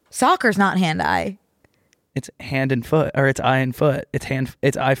 Soccer's not hand-eye. It's hand and foot, or it's eye and foot.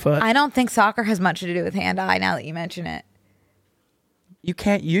 It's eye foot. I don't think soccer has much to do with hand-eye now that you mention it. You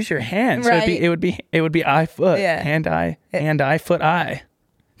can't use your hands. Right. So it would be eye foot. Yeah. Hand eye, foot eye.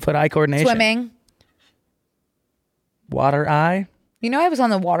 Foot eye coordination. Swimming. Water eye. You know I was on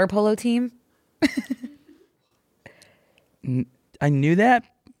the water polo team? I knew that.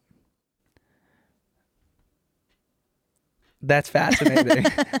 That's fascinating.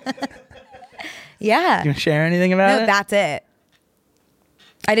 Yeah. You want to share anything about No, it? that's it.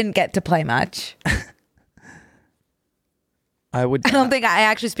 I didn't get to play much. I would. I don't think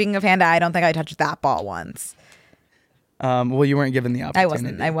speaking of hand-eye, I don't think I touched that ball once. Well, you weren't given the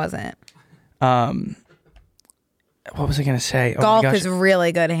opportunity. I wasn't. What was I going to say? Oh Golf my gosh. is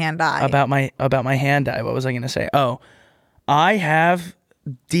really good hand-eye. About my hand-eye. What was I going to say? Oh, I have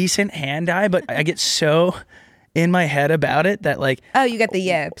decent hand-eye, but I get so in my head about it that like, oh, you get the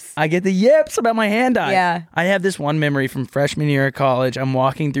yips. I get the yips about my hand-eye. Yeah. I have this one memory from freshman year of college. I'm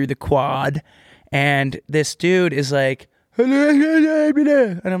walking through the quad and this dude is like, and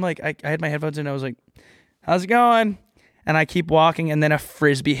I'm like, I had my headphones in and I was like, how's it going? And I keep walking and then a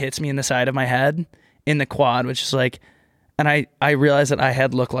frisbee hits me in the side of my head in the quad, which is like, and I realized that I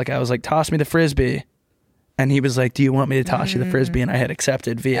had looked like I was like, toss me the frisbee. And he was like, do you want me to toss you the frisbee? And I had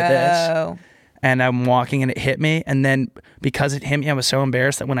accepted via this. And I'm walking and it hit me. And then because it hit me, I was so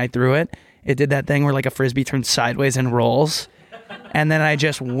embarrassed that when I threw it, it did that thing where like a frisbee turns sideways and rolls. And then I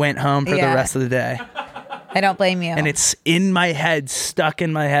just went home for the rest of the day. I don't blame you. And it's in my head, stuck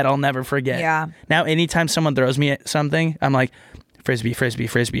in my head. I'll never forget. Yeah. Now, anytime someone throws me at something, I'm like, frisbee, frisbee,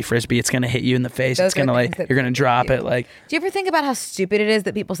 frisbee, frisbee. It's going to hit you in the face. Those it's going to like, you're going to drop it. Like, do you ever think about how stupid it is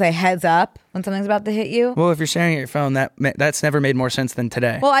that people say heads up when something's about to hit you? well, if you're staring at your phone, that's never made more sense than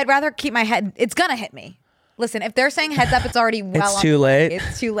today. Well, I'd rather keep my head. It's going to hit me. Listen, if they're saying heads up, it's already well It's on too the way. late.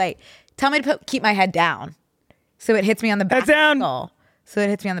 It's too late. Tell me to keep my head down so it hits me on the back Head of the down. skull. So it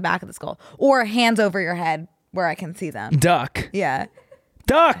hits me on the back of the skull. Or hands over your head where I can see them. Duck. Yeah.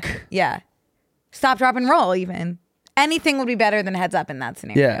 Duck. Yeah. Stop, drop, and roll even. Anything would be better than heads up in that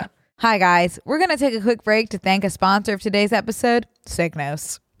scenario. Yeah. Hi, guys. We're going to take a quick break to thank a sponsor of today's episode,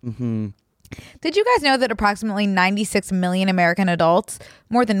 Signos. Mm-hmm. Did you guys know that approximately 96 million American adults,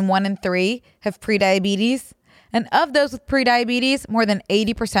 more than 1 in 3, have prediabetes? And of those with prediabetes, more than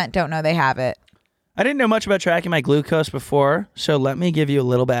 80% don't know they have it. I didn't know much about tracking my glucose before, so let me give you a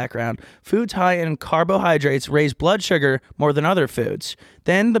little background. Foods high in carbohydrates raise blood sugar more than other foods.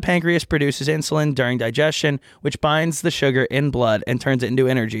 Then the pancreas produces insulin during digestion, which binds the sugar in blood and turns it into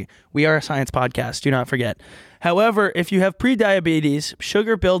energy. We are a science podcast, do not forget. However, if you have prediabetes,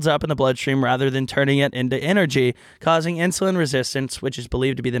 sugar builds up in the bloodstream rather than turning it into energy, causing insulin resistance, which is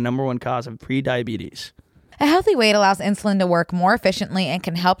believed to be the number one cause of prediabetes. A healthy weight allows insulin to work more efficiently and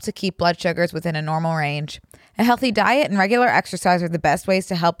can help to keep blood sugars within a normal range. A healthy diet and regular exercise are the best ways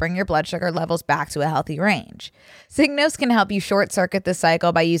to help bring your blood sugar levels back to a healthy range. Signos can help you short-circuit this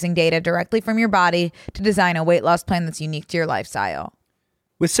cycle by using data directly from your body to design a weight loss plan that's unique to your lifestyle.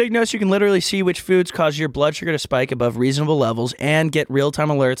 With Signos, you can literally see which foods cause your blood sugar to spike above reasonable levels and get real-time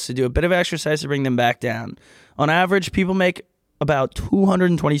alerts to do a bit of exercise to bring them back down. On average, people make about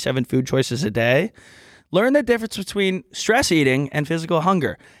 227 food choices a day. Learn the difference between stress eating and physical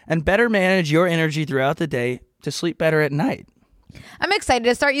hunger, and better manage your energy throughout the day to sleep better at night. I'm excited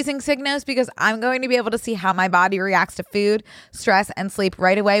to start using Signos because I'm going to be able to see how my body reacts to food, stress, and sleep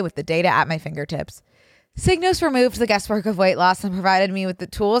right away with the data at my fingertips. Signos removed the guesswork of weight loss and provided me with the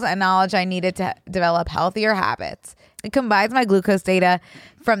tools and knowledge I needed to develop healthier habits. It combines my glucose data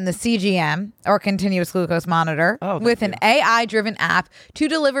from the CGM, or continuous glucose monitor, with an AI-driven app to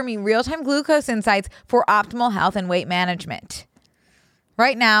deliver me real-time glucose insights for optimal health and weight management.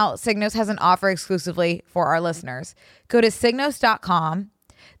 Right now, Signos has an offer exclusively for our listeners. Go to signos.com,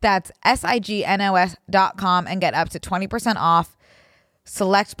 that's signos.com, and get up to 20% off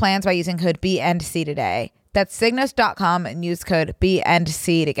select plans by using code B&C today. That's signos.com and use code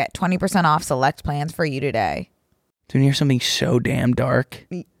B&C to get 20% off select plans for you today. Do you hear something so damn dark?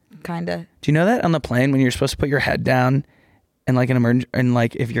 Kinda. Do you know that on the plane when you're supposed to put your head down and like an emergency, and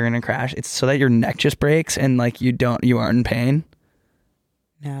like if you're in a crash, it's so that your neck just breaks and like you aren't in pain?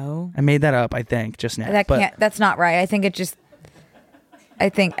 No. I made that up, I think, just now. That's not right. I think that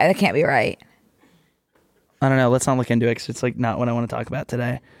can't be right. I don't know. Let's not look into it because it's like not what I want to talk about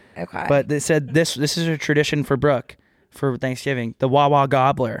today. Okay. But they said this is a tradition for Brooke for Thanksgiving, the Wawa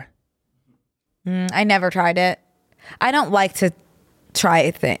Gobbler. I never tried it. I don't like to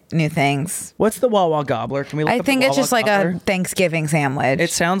try new things. What's the Wawa Gobbler? Can we look I up think the it's Wawa just like Gobbler? a Thanksgiving sandwich. It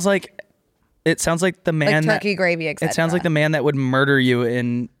sounds like the man like turkey gravy, etc. It sounds like the man that would murder you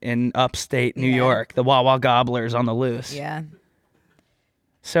in upstate New York. The Wawa Gobblers on the loose. Yeah.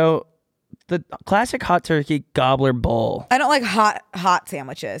 So the classic hot turkey gobbler bowl. I don't like hot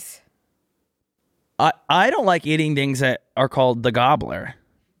sandwiches. I don't like eating things that are called the gobbler.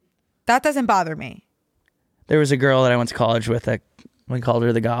 That doesn't bother me. There was a girl that I went to college with that we called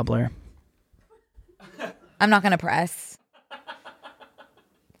her the gobbler. I'm not gonna press.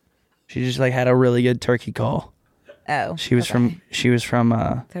 She just like had a really good turkey call. Oh. She was from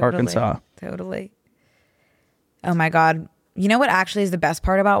Arkansas. Totally. Oh my God. You know what actually is the best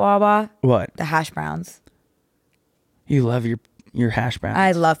part about Wawa? What? The hash browns. You love your hash browns.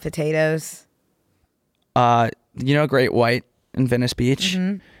 I love potatoes. You know Great White in Venice Beach?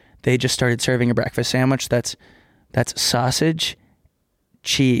 Mm-hmm. They just started serving a breakfast sandwich that's sausage,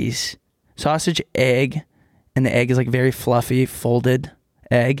 cheese, sausage, egg, and the egg is like very fluffy, folded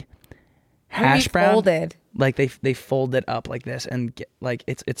egg. Hash brown. Folded. Like they fold it up like this and get, like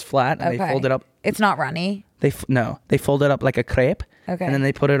it's flat and they fold it up. It's not runny. They fold it up like a crepe. Okay. And then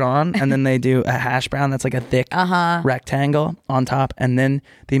they put it on and then they do a hash brown that's like a thick rectangle on top, and then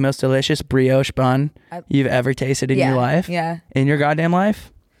the most delicious brioche bun you've ever tasted in your life. Yeah. In your goddamn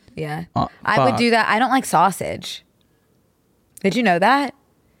life. Yeah. I would do that. I don't like sausage. Did you know that?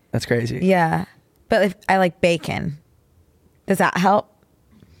 That's crazy. Yeah. But if I like bacon. Does that help?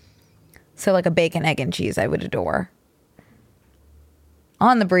 So like a bacon, egg, and cheese I would adore.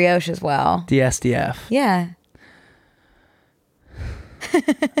 On the brioche as well. DSDF. Yeah.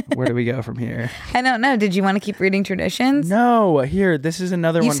 Where do we go from here? I don't know. Did you want to keep reading traditions? No. Here, this is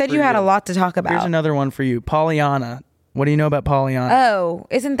another one. You said you had a lot to talk about. Here's another one for you. Pollyanna. What do you know about Pollyanna? Oh,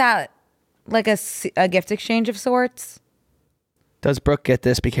 isn't that like a gift exchange of sorts? Does Brooke get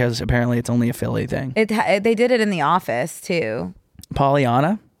this because apparently it's only a Philly thing? They did it in The Office too.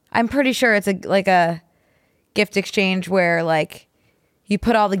 Pollyanna? I'm pretty sure it's like a gift exchange where like you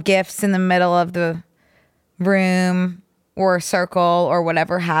put all the gifts in the middle of the room or a circle or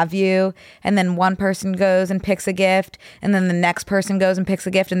whatever have you, and then one person goes and picks a gift, and then the next person goes and picks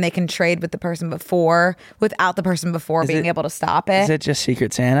a gift, and they can trade with the person before without the person before being able to stop it. Is it just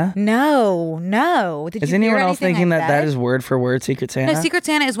Secret Santa? No. Is anyone else thinking that is word for word Secret Santa? No, Secret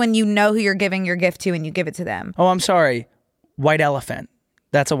Santa is when you know who you're giving your gift to and you give it to them. Oh, I'm sorry. White elephant.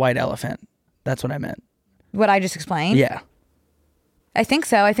 That's a white elephant. That's what I meant. What I just explained? Yeah. I think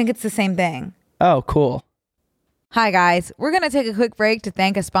so. I think it's the same thing. Oh, cool. Hi, guys. We're going to take a quick break to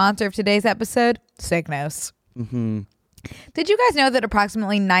thank a sponsor of today's episode, Signos. Did you guys know that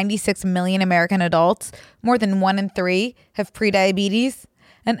approximately 96 million American adults, more than 1 in 3, have prediabetes?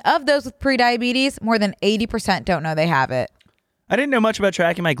 And of those with prediabetes, more than 80% don't know they have it. I didn't know much about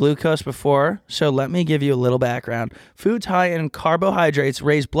tracking my glucose before, so let me give you a little background. Foods high in carbohydrates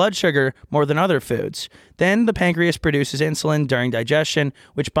raise blood sugar more than other foods. Then the pancreas produces insulin during digestion,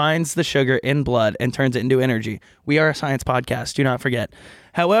 which binds the sugar in blood and turns it into energy. We are a science podcast, do not forget.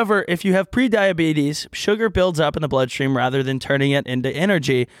 However, if you have prediabetes, sugar builds up in the bloodstream rather than turning it into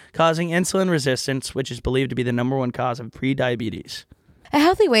energy, causing insulin resistance, which is believed to be the #1 cause of prediabetes. A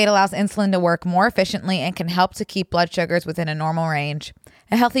healthy weight allows insulin to work more efficiently and can help to keep blood sugars within a normal range.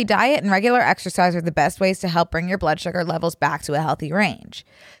 A healthy diet and regular exercise are the best ways to help bring your blood sugar levels back to a healthy range.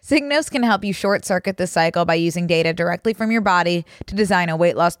 Signos can help you short-circuit this cycle by using data directly from your body to design a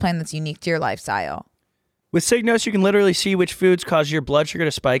weight loss plan that's unique to your lifestyle. With Signos, you can literally see which foods cause your blood sugar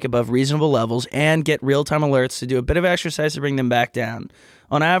to spike above reasonable levels and get real-time alerts to do a bit of exercise to bring them back down.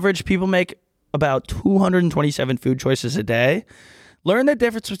 On average, people make about 227 food choices a day. Learn the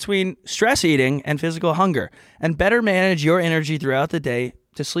difference between stress eating and physical hunger, and better manage your energy throughout the day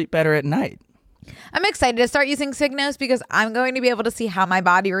to sleep better at night. I'm excited to start using Signos because I'm going to be able to see how my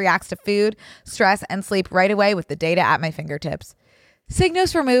body reacts to food, stress, and sleep right away with the data at my fingertips.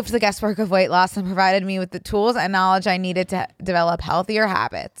 Signos removed the guesswork of weight loss and provided me with the tools and knowledge I needed to develop healthier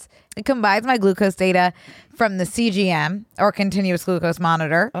habits. It combines my glucose data from the CGM, or continuous glucose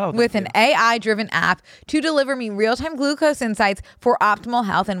monitor, with an AI-driven app to deliver me real-time glucose insights for optimal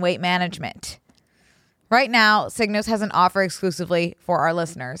health and weight management. Right now, Signos has an offer exclusively for our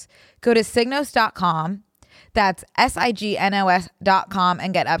listeners. Go to signos.com, that's signos.com,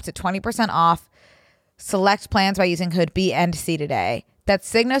 and get up to 20% off select plans by using code BNC today.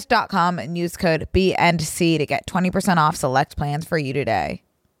 That's signos.com and use code BNC to get 20% off select plans for you today.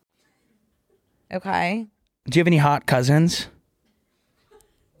 Okay. Do you have any hot cousins?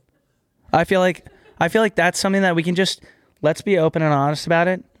 I feel like that's something that we can just, let's be open and honest about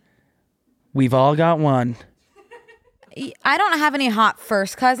it. We've all got one. I don't have any hot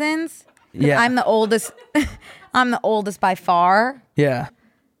first cousins. Yeah. I'm the oldest. I'm the oldest by far. Yeah.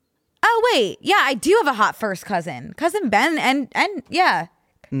 Oh, wait. Yeah, I do have a hot first cousin. Cousin Ben and yeah.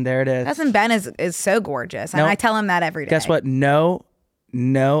 And there it is. Cousin Ben is so gorgeous. And I tell him that every day. Guess what? No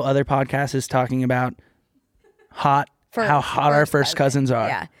other podcast is talking about how hot our first cousins are.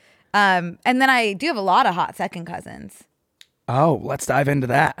 Yeah. And then I do have a lot of hot second cousins. Oh, let's dive into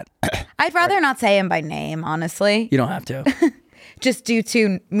that. I'd rather not say him by name, honestly. You don't have to. Just due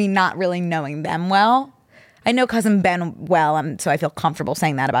to me not really knowing them well. I know cousin Ben well, so I feel comfortable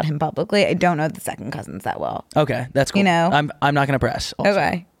saying that about him publicly. I don't know the second cousins that well. Okay, that's cool. You know? I'm not going to press. Also.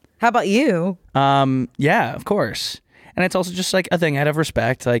 Okay. How about you? Yeah, of course. And it's also just like a thing out of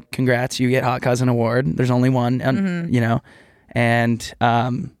respect. Like, congrats, you get Hot Cousin Award. There's only one, you know, and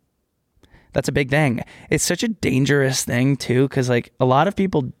that's a big thing. It's such a dangerous thing too, because like a lot of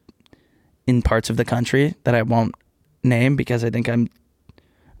people in parts of the country that I won't name because I think I'm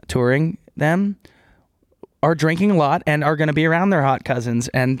touring them are drinking a lot and are going to be around their hot cousins.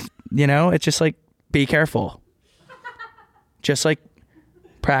 And, you know, it's just like, be careful. Just like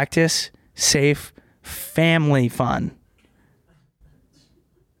practice safe family fun.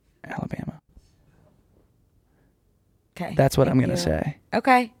 Alabama. Okay. That's what I'm going to say.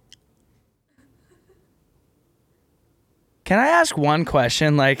 Okay. Can I ask one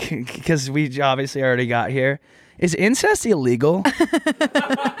question? Like, because we obviously already got here. Is incest illegal?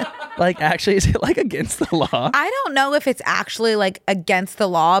 Like, actually, is it like against the law? I don't know if it's actually like against the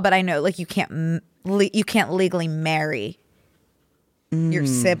law, but I know like you can't legally marry your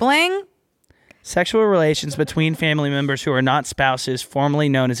sibling. Sexual relations between family members who are not spouses, formerly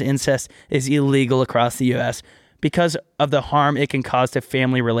known as incest, is illegal across the U.S. because of the harm it can cause to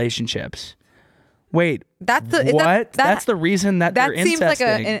family relationships. Wait, what? That's the reason that they're incesting.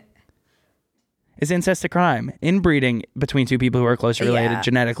 Seems like is incest a crime? Inbreeding between two people who are closely related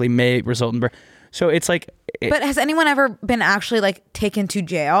genetically may result in birth. So it's like... But has anyone ever been actually like taken to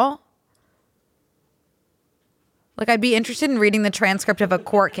jail? Like, I'd be interested in reading the transcript of a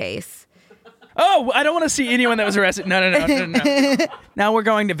court case. Oh, I don't want to see anyone that was arrested. No. Now we're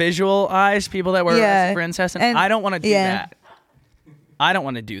going to visualize people that were arrested for incest, and I don't want to do that. I don't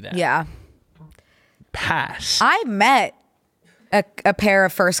want to do that. Yeah. Pass. I met a pair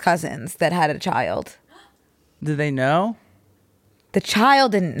of first cousins that had a child. Did they know? The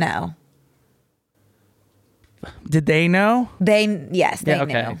child didn't know. Did they know? Yes, they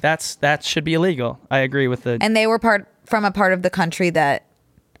knew. That should be illegal. I agree with the... And they were from a part of the country that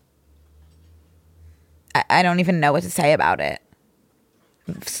I don't even know what to say about it.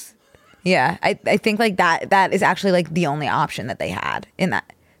 Yeah, I think like that is actually like the only option that they had in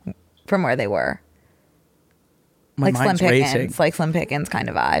that from where they were. My like Slim mind's Pickens, racing. like Slim Pickens kind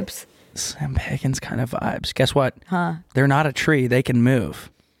of vibes. Slim Pickens kind of vibes. Guess what? Huh? They're not a tree. They can move.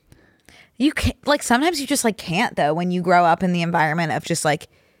 You can't, like, sometimes you just like can't though when you grow up in the environment of just like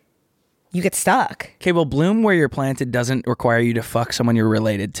you get stuck. Okay, well, bloom where you're planted doesn't require you to fuck someone you're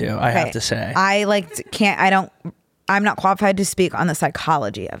related to. I have to say. I like can't. I'm not qualified to speak on the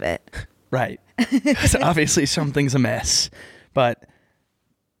psychology of it. Right. So obviously something's amiss. But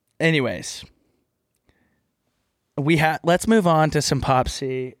anyways, let's move on to some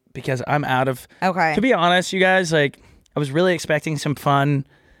Popsy because I'm out of. Okay. To be honest, you guys, like I was really expecting some fun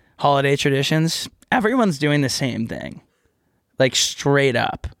holiday traditions. Everyone's doing the same thing. Like straight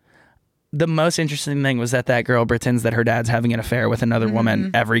up. The most interesting thing was that girl pretends that her dad's having an affair with another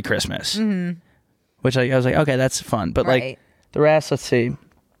woman every Christmas. Which I was like, okay, that's fun. But like the rest, let's see.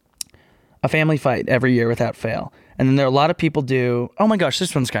 A family fight every year without fail. And then there are a lot of people do, oh my gosh,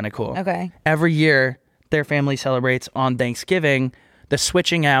 this one's kind of cool. Okay. Every year, their family celebrates on Thanksgiving the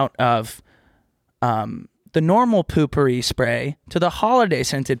switching out of the normal poopery spray to the holiday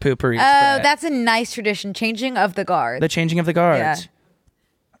scented poopery spray. Oh, that's a nice tradition. Changing of the guard. The changing of the guards.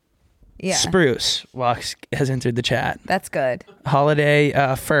 Yeah. Spruce has entered the chat. That's good. Holiday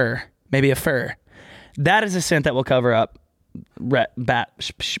fur. Maybe a fur. That is a scent that will cover up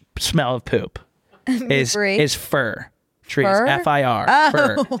smell of poop. is fir. Trees. Fur? F-I-R. Oh.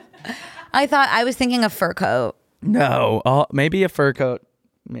 Fur. I was thinking of fur coat. No. Maybe a fur coat.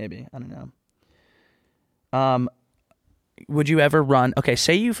 Maybe. I don't know. Would you ever run? Okay,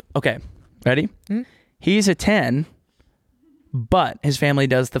 okay, ready? He's a 10, but his family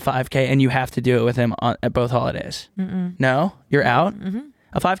does the 5K and you have to do it with him at both holidays. No? You're out?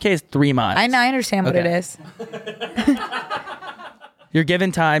 A 5K is 3 miles. I know. I understand what it is. You're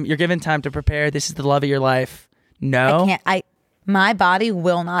given time to prepare. This is the love of your life. No. I can't. My body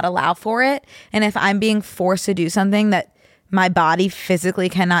will not allow for it. And if I'm being forced to do something that my body physically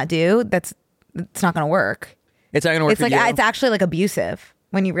cannot do, it's not going to work. It's not going to work It's for like you? it's actually like abusive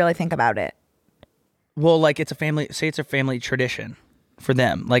when you really think about it. Well, like it's a family tradition for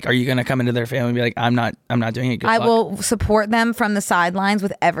them. Like, are you going to come into their family and be like, I'm not doing it? Good luck. Will support them from the sidelines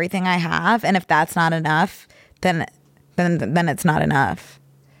with everything I have. And if that's not enough, then it's not enough.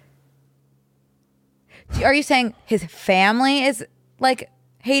 Are you saying his family is like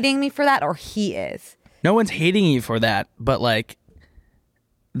hating me for that, or he is? No one's hating you for that, but like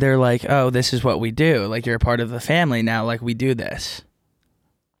they're like, oh, this is what we do. Like you're a part of the family now. Like we do this.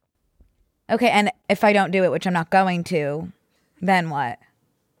 Okay, and if I don't do it, which I'm not going to, then what?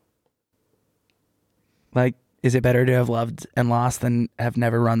 Like, is it better to have loved and lost than have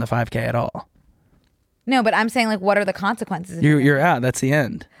never run the 5K at all? No, but I'm saying like, what are the consequences? You're out. That's the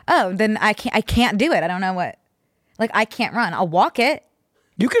end. Oh, then I can't do it. I don't know what. Like I can't run. I'll walk it.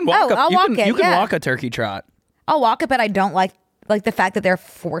 You can walk. You can yeah. walk a turkey trot. I'll walk it, but I don't like the fact that they're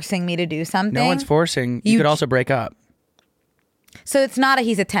forcing me to do something. No one's forcing. You could also break up. So it's not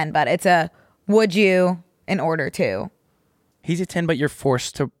he's a 10, but it's a would you in order to. He's a 10, but you're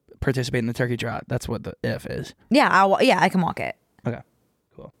forced to participate in the turkey trot. That's what the if is. Yeah, I can walk it. Okay,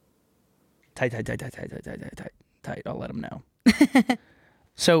 cool. Tight. I'll let them know.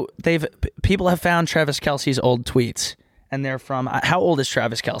 So people have found Travis Kelce's old tweets, and they're from. How old is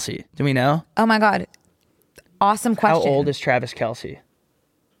Travis Kelce? Do we know? Oh my God, awesome question. How old is Travis Kelce?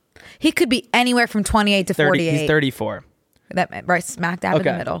 He could be anywhere from 28 to 48. He's 34. That right smack dab in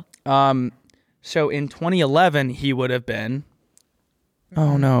the middle. So in 2011, he would have been.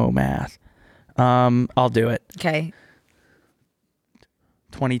 Oh no, math. I'll do it. Okay.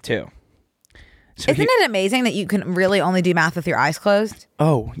 22. So Isn't it amazing that you can really only do math with your eyes closed?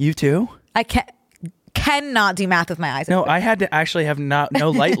 Oh, you too? I cannot do math with my eyes No, open. I had to actually have no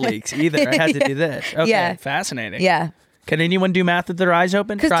light leaks either. I had to do this. Okay, Yeah. Fascinating. Yeah. Can anyone do math with their eyes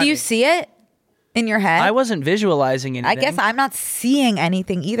open? Because do you see it in your head? I wasn't visualizing anything. I guess I'm not seeing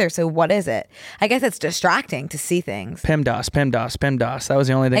anything either. So what is it? I guess it's distracting to see things. PEMDAS. That was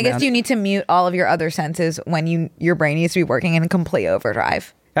the only thing. I guess you need to mute all of your other senses when your brain needs to be working in complete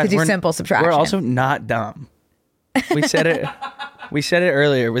overdrive to do simple subtraction. We're also not dumb. We said it. We said it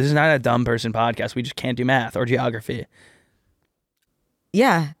earlier. This is not a dumb person podcast. We just can't do math or geography.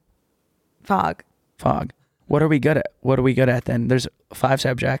 Yeah. Fog. What are we good at then? There's 4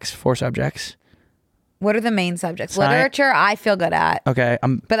 subjects. What are the main subjects? Science. Literature, I feel good at. Okay.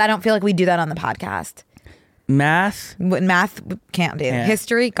 But I don't feel like we do that on the podcast. Math. Math, can't do. Yeah.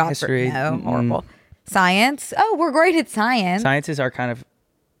 History, no, horrible. Science, we're great at science. Science is our kind of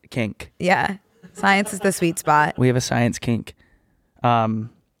kink. Yeah. Science is the sweet spot. We have a science kink.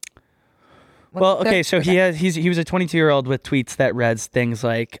 Well, okay, so he was a 22-year-old with tweets that reads things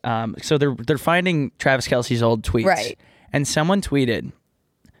like, so they're finding Travis Kelce's old tweets, right? And someone tweeted,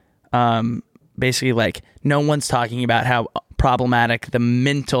 basically like, no one's talking about how problematic the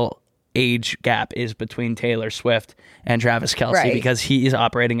mental age gap is between Taylor Swift and Travis Kelce, right, because he is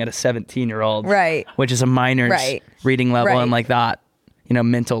operating at a 17-year-old, right, which is a minor's right, reading level, right, and like that,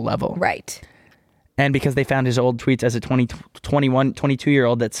 mental level, right. And because they found his old tweets as a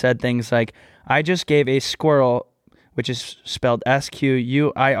 22-year-old that said things like, I just gave a squirrel, which is spelled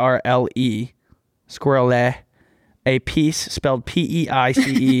SQUIRLE, squirrel, a piece spelled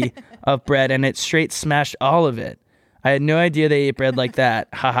PEICE of bread, and it straight smashed all of it. I had no idea they ate bread like that.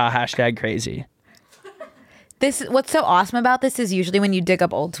 Haha, hashtag crazy. What's so awesome about this is usually when you dig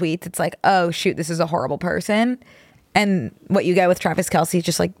up old tweets, it's like, oh shoot, this is a horrible person. And what you get with Travis Kelce is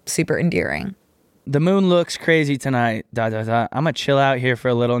just like super endearing. The moon looks crazy tonight. I'm gonna chill out here for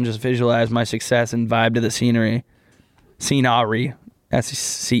a little and just visualize my success and vibe to the scenery. Scenery.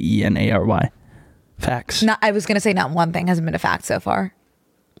 SCENARY. Facts. I was gonna say not one thing hasn't been a fact so far.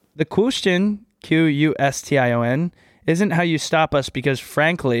 The question, QUSTION, isn't how you stop us, because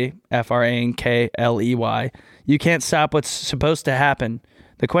frankly, FRANKLEY, you can't stop what's supposed to happen.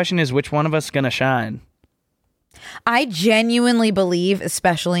 The question is, which one of us is gonna shine? I genuinely believe,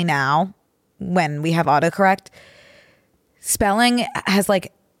 especially now when we have autocorrect, spelling has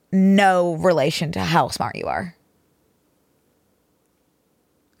like no relation to how smart you are.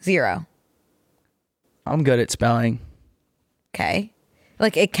 Zero. I'm good at spelling. Okay.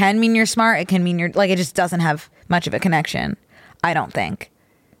 Like it can mean you're smart. It can mean you're like, it just doesn't have much of a connection, I don't think,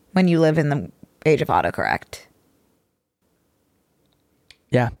 when you live in the age of autocorrect.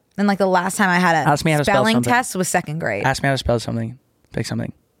 Yeah. And like the last time I had a spelling test was second grade. Ask me how to spell something. Pick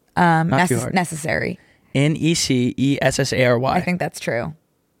something. Not too hard. Necessary. NECESSARY. I think that's true.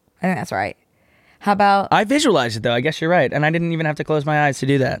 I think that's right. How about... I visualized it though. I guess you're right. And I didn't even have to close my eyes to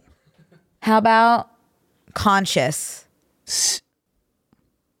do that. How about conscious?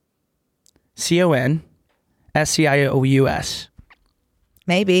 CONSCIOUS.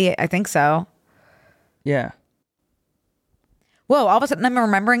 Maybe. I think so. Yeah. Whoa, all of a sudden I'm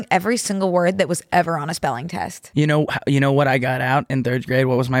remembering every single word that was ever on a spelling test. You know what I got out in third grade?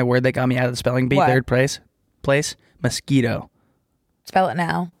 What was my word that got me out of the spelling bee? What? Third place? Mosquito. Spell it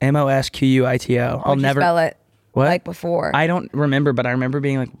now. MOSQUITO. I'll never spell it what? Like before. I don't remember, but I remember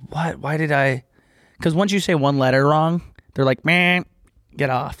being like, what? Why did I? Because once you say one letter wrong, they're like, man, get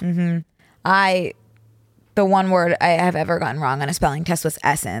off. Mm-hmm. The one word I have ever gotten wrong on a spelling test was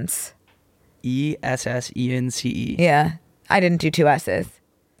essence. ESSENCE. Yeah. I didn't do two S's.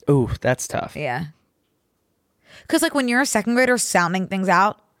 Ooh, that's tough. Yeah. Because like when you're a second grader sounding things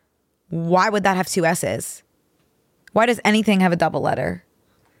out, why would that have two S's? Why does anything have a double letter?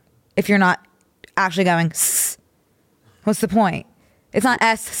 If you're not actually going, S, what's the point? It's not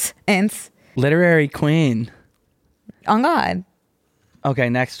S-ence. Literary queen. On God. Okay,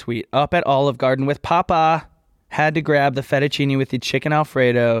 next tweet. Up at Olive Garden with Papa. Had to grab the fettuccine with the chicken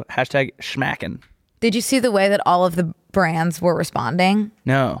Alfredo. Hashtag schmackin'. Did you see the way that all of the brands were responding?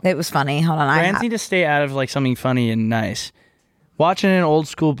 No. It was funny. Hold on. Brands need to stay out of like something funny and nice. Watching an old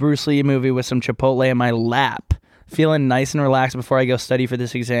school Bruce Lee movie with some Chipotle in my lap. Feeling nice and relaxed before I go study for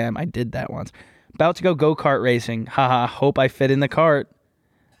this exam. I did that once. About to go-kart racing. Haha, hope I fit in the cart.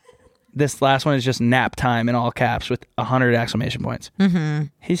 This last one is just nap time in all caps with 100 exclamation points. Mm-hmm.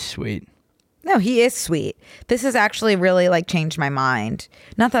 He's sweet. No, he is sweet. This has actually really like changed my mind.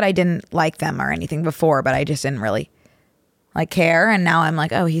 Not that I didn't like them or anything before, but I just didn't really like care. And now I'm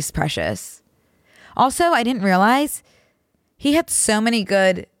like, oh, he's precious. Also, I didn't realize he had so many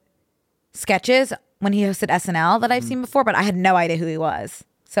good sketches when he hosted SNL that I've seen before, but I had no idea who he was.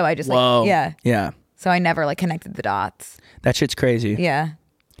 So I just like, yeah. Yeah. So I never like connected the dots. That shit's crazy. Yeah.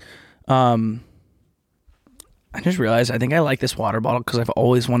 I just realized I think I like this water bottle because I've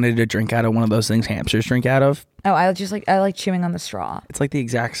always wanted to drink out of one of those things hamsters drink out of. Oh, I like chewing on the straw. It's like the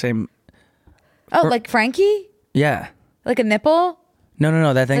exact same. Oh, like Frankie? Yeah. Like a nipple?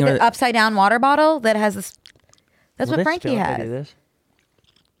 No, that thing. Like an upside down water bottle that has this. That's what Frankie has. Do this?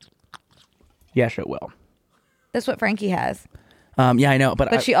 Yes, it will. That's what Frankie has. Yeah, I know,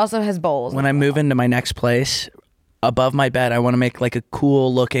 but she also has bowls. When I move into my next place, above my bed, I want to make like a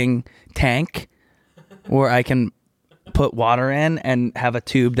cool looking tank where I can put water in and have a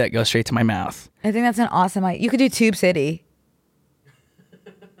tube that goes straight to my mouth. I think that's an awesome idea. You could do Tube City.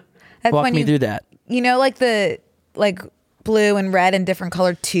 Walk me through that. You know, like the blue and red and different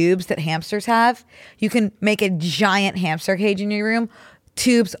colored tubes that hamsters have? You can make a giant hamster cage in your room,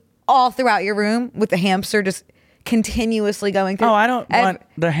 tubes all throughout your room with the hamster just continuously going through. Oh, I don't want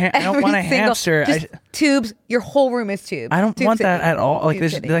I don't want a hamster. Tubes. Your whole room is tubes. I don't Tube want City. that at all. Like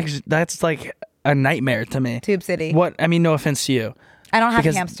Tube City. that's like a nightmare to me. Tube City. What? I mean, no offense to you. I don't have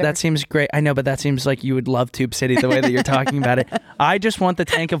because a hamster. That seems great. I know, but that seems like you would love Tube City the way that you're talking about it. I just want the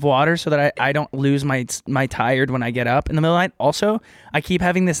tank of water so that I don't lose my tired when I get up in the middle of the night. Also, I keep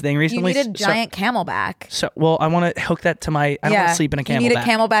having this thing recently. You need a giant camelback. So, well, I want to hook that to my. I don't want to sleep in a camelback. You need a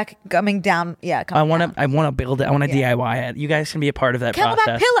camelback coming down. Yeah, I want to build it. I want to DIY it. You guys can be a part of that camelback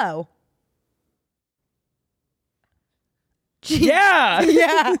process. pillow. Yeah.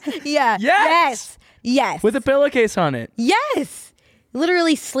 Yeah. Yes. With a pillowcase on it. Yes.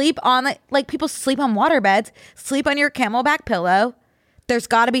 Literally sleep on it. Like people sleep on water beds. Sleep on your camelback pillow. There's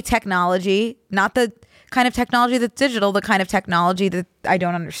got to be technology, not the kind of technology that's digital, the kind of technology that I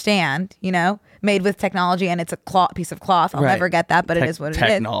don't understand, made with technology and it's a piece of cloth. I'll never get that, but it is what it is.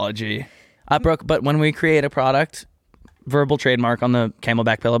 Technology. But when we create a product, verbal trademark on the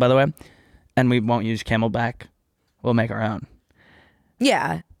camelback pillow, by the way, and we won't use camelback, we'll make our own.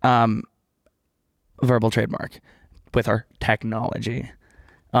 Yeah. Verbal trademark with our technology.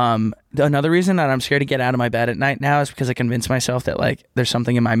 Another reason that I'm scared to get out of my bed at night now is because I convince myself that like there's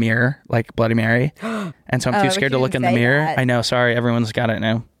something in my mirror, like Bloody Mary, and so I'm too scared to look in the mirror. That. I know, sorry, everyone's got it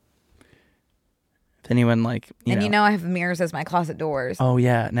now. If anyone like, and I have mirrors as my closet doors. Oh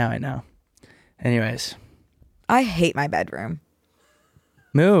yeah, now I know. Anyways, I hate my bedroom.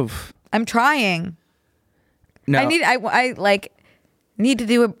 Move. I'm trying. No, I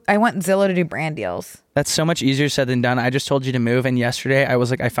want Zillow to do brand deals. That's so much easier said than done. I just told you to move, and yesterday I was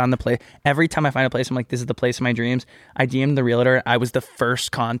like, I found the place. Every time I find a place, I'm like, this is the place of my dreams. I DM'd the realtor. I was the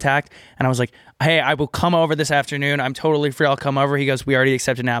first contact, and I was like, hey, I will come over this afternoon. I'm totally free. I'll come over. He goes, we already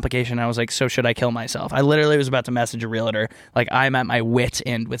accepted an application. I was like, so should I kill myself? I literally was about to message a realtor. Like, I'm at my wit's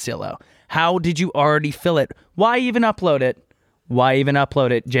end with Zillow. How did you already fill it? Why even upload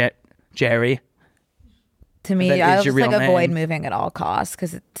it, Jerry? To me, I just like avoid moving at all costs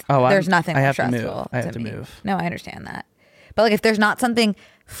because there's nothing more stressful. I have to move. No, I understand that. But like if there's not something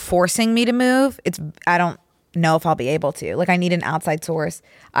forcing me to move, I don't know if I'll be able to. Like I need an outside source,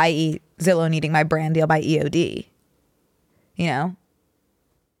 i.e. Zillow needing my brand deal by EOD.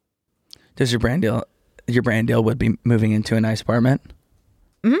 Does your brand deal would be moving into a nice apartment?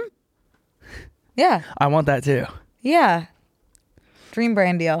 Mm-hmm. Yeah. I want that too. Yeah. Dream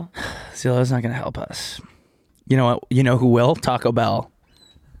brand deal. Zillow's not going to help us. You know what? You know who will? Taco Bell.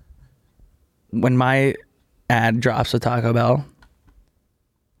 When my ad drops with Taco Bell,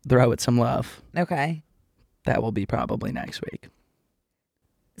 throw it some love. Okay. That will be probably next week.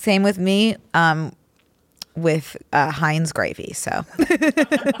 Same with me, with Heinz gravy. So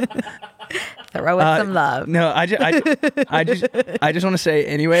throw it some love. No, I just want to say,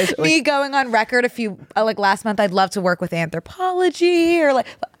 anyways. Me going on record last month. I'd love to work with Anthropologie or like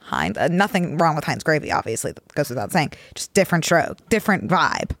Heinz. Nothing wrong with Heinz gravy, obviously. That goes without saying. Just different stroke, different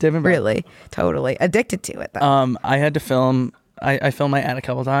vibe. Really, totally addicted to it though. I had to film. I filmed my ad a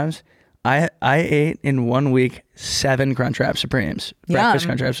couple times. I ate in 1 week 7 Crunchwrap Supremes, breakfast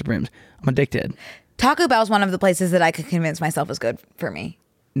Crunchwrap Supremes. I'm addicted. Taco Bell's one of the places that I could convince myself is good for me.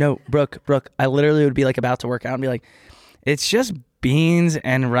 No, Brooke, I literally would be like about to work out and be like, it's just beans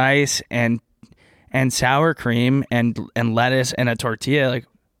and rice and sour cream and lettuce and a tortilla. Like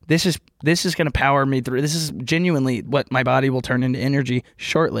this is going to power me through. This is genuinely what my body will turn into energy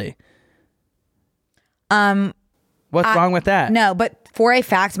shortly. What's wrong with that? No, but for a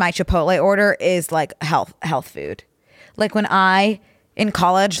fact, my Chipotle order is like health food. Like when in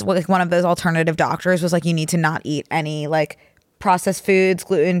college, like one of those alternative doctors was like, you need to not eat any like processed foods,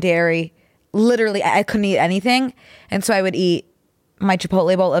 gluten, dairy. Literally, I couldn't eat anything. And so I would eat my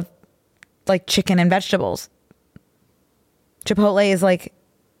Chipotle bowl of like chicken and vegetables. Chipotle is like,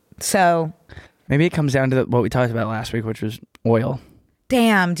 so. Maybe it comes down to what we talked about last week, which was oil.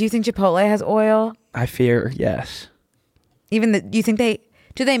 Damn. Do you think Chipotle has oil? I fear, yes. You think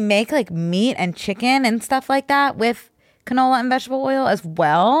do they make like meat and chicken and stuff like that with canola and vegetable oil as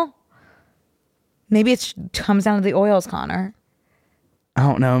well? Maybe it comes down to the oils, Connor. I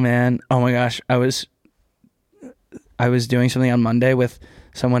don't know, man. Oh my gosh. I was doing something on Monday with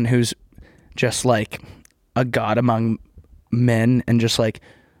someone who's just like a god among men and just like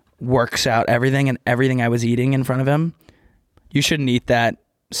works out everything, and everything I was eating in front of him. You shouldn't eat that.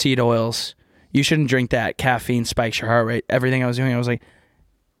 Seed oils. You shouldn't drink that. Caffeine spikes your heart rate. Everything I was doing, I was like,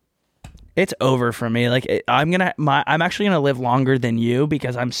 it's over for me. Like I'm actually gonna live longer than you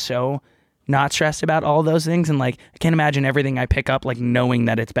because I'm so not stressed about all those things. And like, I can't imagine everything I pick up, like knowing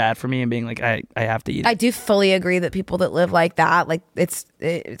that it's bad for me and being like, I have to eat it. I do fully agree that people that live like that, like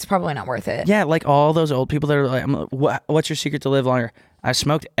it's probably not worth it. Yeah, like all those old people that are like, what's your secret to live longer? I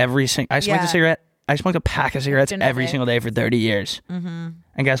smoked a cigarette. I smoked a pack of cigarettes every single day for 30 years. Mm-hmm.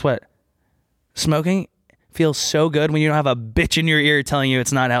 And guess what? Smoking feels so good when you don't have a bitch in your ear telling you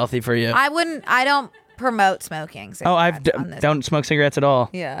it's not healthy for you. I don't promote smoking. Don't smoke cigarettes at all.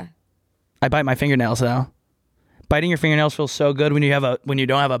 Yeah. I bite my fingernails though. Biting your fingernails feels so good when you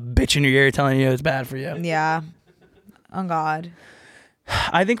don't have a bitch in your ear telling you it's bad for you. Yeah. Oh God.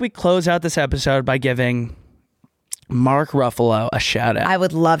 I think we close out this episode by giving Mark Ruffalo a shout out. I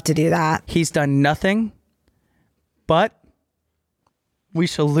would love to do that. He's done nothing, but we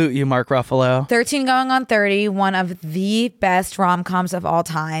salute you, Mark Ruffalo. 13 going on 30, one of the best rom-coms of all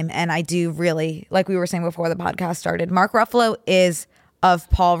time. And I do really, like we were saying before the podcast started, Mark Ruffalo is of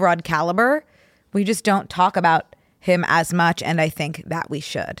Paul Rudd caliber. We just don't talk about him as much, and I think that we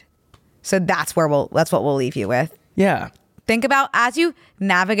should. So that's what we'll leave you with. Yeah. Think about, as you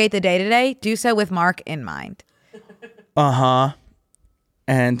navigate the day-to-day, do so with Mark in mind. Uh-huh.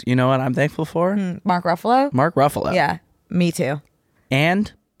 And you know what I'm thankful for? Mark Ruffalo? Mark Ruffalo. Yeah, me too.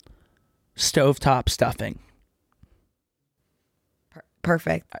 And stovetop stuffing.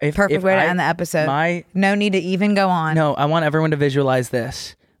 Perfect. Perfect way to end the episode. No need to even go on. No, I want everyone to visualize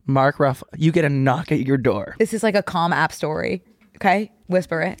this. Mark Ruffalo, you get a knock at your door. This is like a calm app story. Okay?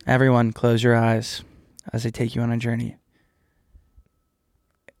 Whisper it. Everyone, close your eyes as I take you on a journey.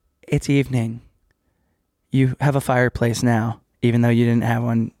 It's evening. You have a fireplace now, even though you didn't have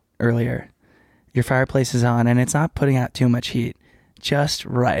one earlier. Your fireplace is on, and it's not putting out too much heat. Just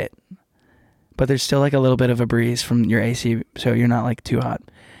right. But there's still like a little bit of a breeze from your AC, so you're not like too hot.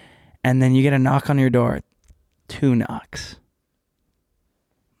 And then you get a knock on your door. 2 knocks.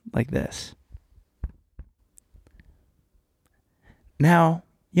 Like this. Now,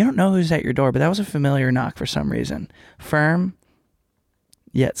 you don't know who's at your door, but that was a familiar knock for some reason. Firm,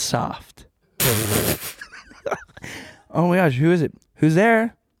 yet soft. Oh my gosh, who is it? Who's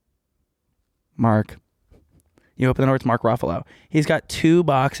there? Mark. You open the door, it's Mark Ruffalo. He's got 2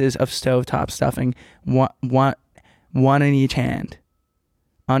 boxes of stovetop stuffing, one in each hand.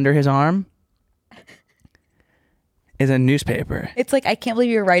 Under his arm is a newspaper. It's like, I can't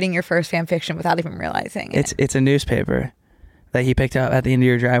believe you're writing your first fan fiction without even realizing it. It's a newspaper that he picked up at the end of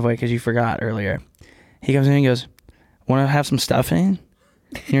your driveway because you forgot earlier. He comes in and goes, want to have some stuffing?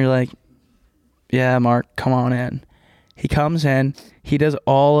 And you're like, yeah, Mark, come on in. He comes in, he does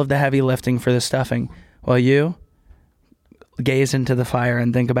all of the heavy lifting for the stuffing while you gaze into the fire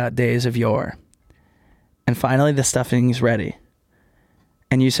and think about days of yore. And finally the stuffing's ready.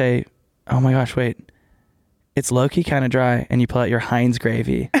 And you say, oh my gosh, wait, it's low-key kind of dry. And you pull out your Heinz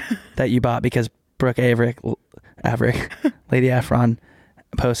gravy that you bought because Brooke Averick, Lady Efron,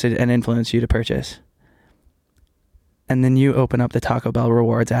 posted and influenced you to purchase. And then you open up the Taco Bell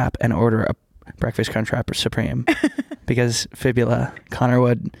Rewards app and order a breakfast Crunchwrap Supreme because Fibula Connor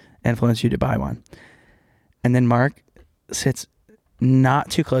would influence you to buy one. And then Mark sits not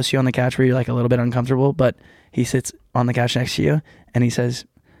too close to you on the couch where you're like a little bit uncomfortable, but he sits on the couch next to you and he says,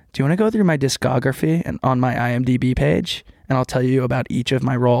 do you want to go through my discography and on my IMDb page? And I'll tell you about each of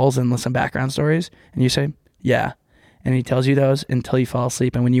my roles and some background stories. And you say, yeah. And he tells you those until you fall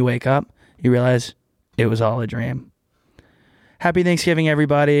asleep. And when you wake up, you realize it was all a dream. Happy Thanksgiving,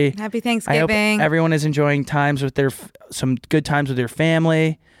 everybody. Happy Thanksgiving. I hope everyone is enjoying times with some good times with their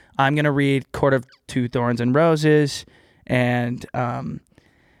family. I'm going to read Court of Two Thorns and Roses and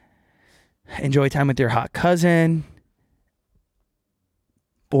enjoy time with your hot cousin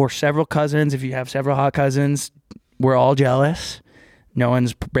or several cousins. If you have several hot cousins, we're all jealous. No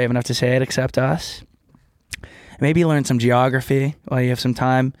one's brave enough to say it except us. Maybe learn some geography while you have some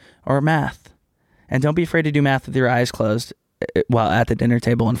time, or math. And don't be afraid to do math with your eyes closed while at the dinner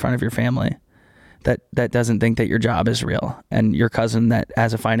table in front of your family that doesn't think that your job is real, and your cousin that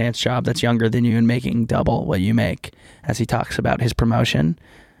has a finance job that's younger than you and making double what you make, as he talks about his promotion.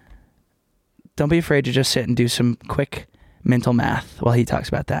 Don't be afraid to just sit and do some quick mental math while he talks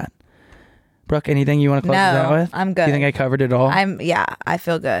about that. Brooke, anything you want to close this out with? I'm good. Do you think I covered it all? I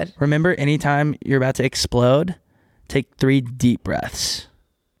feel good. Remember, anytime you're about to explode, take 3 deep breaths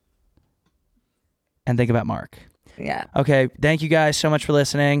and think about Mark. Yeah. Okay. Thank you guys so much for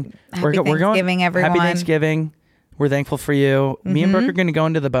listening. Happy Thanksgiving, everyone. Happy Thanksgiving. We're thankful for you. Mm-hmm. Me and Brooke are going to go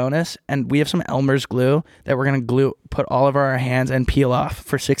into the bonus, and we have some Elmer's glue that we're going to put all over our hands and peel off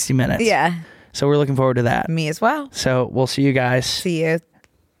for 60 minutes. Yeah. So we're looking forward to that. Me as well. So we'll see you guys. See you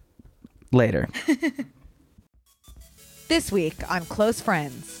later. This week on Close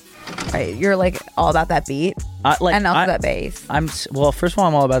Friends. Right, you're like all about that beat and also that bass. Well, first of all,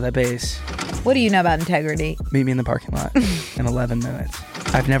 I'm all about that bass. What do you know about integrity? Meet me in the parking lot in 11 minutes.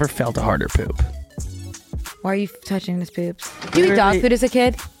 I've never felt a harder poop. Why are you touching his poops? Do you eat dog food as a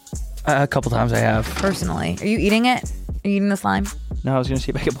kid? A couple times I have. Personally. Are you eating it? Are you eating the slime? No, I was going to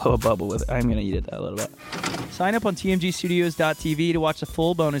see if I could blow a bubble with it. I'm going to eat it a little bit. Sign up on tmgstudios.tv to watch the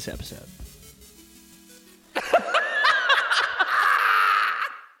full bonus episode.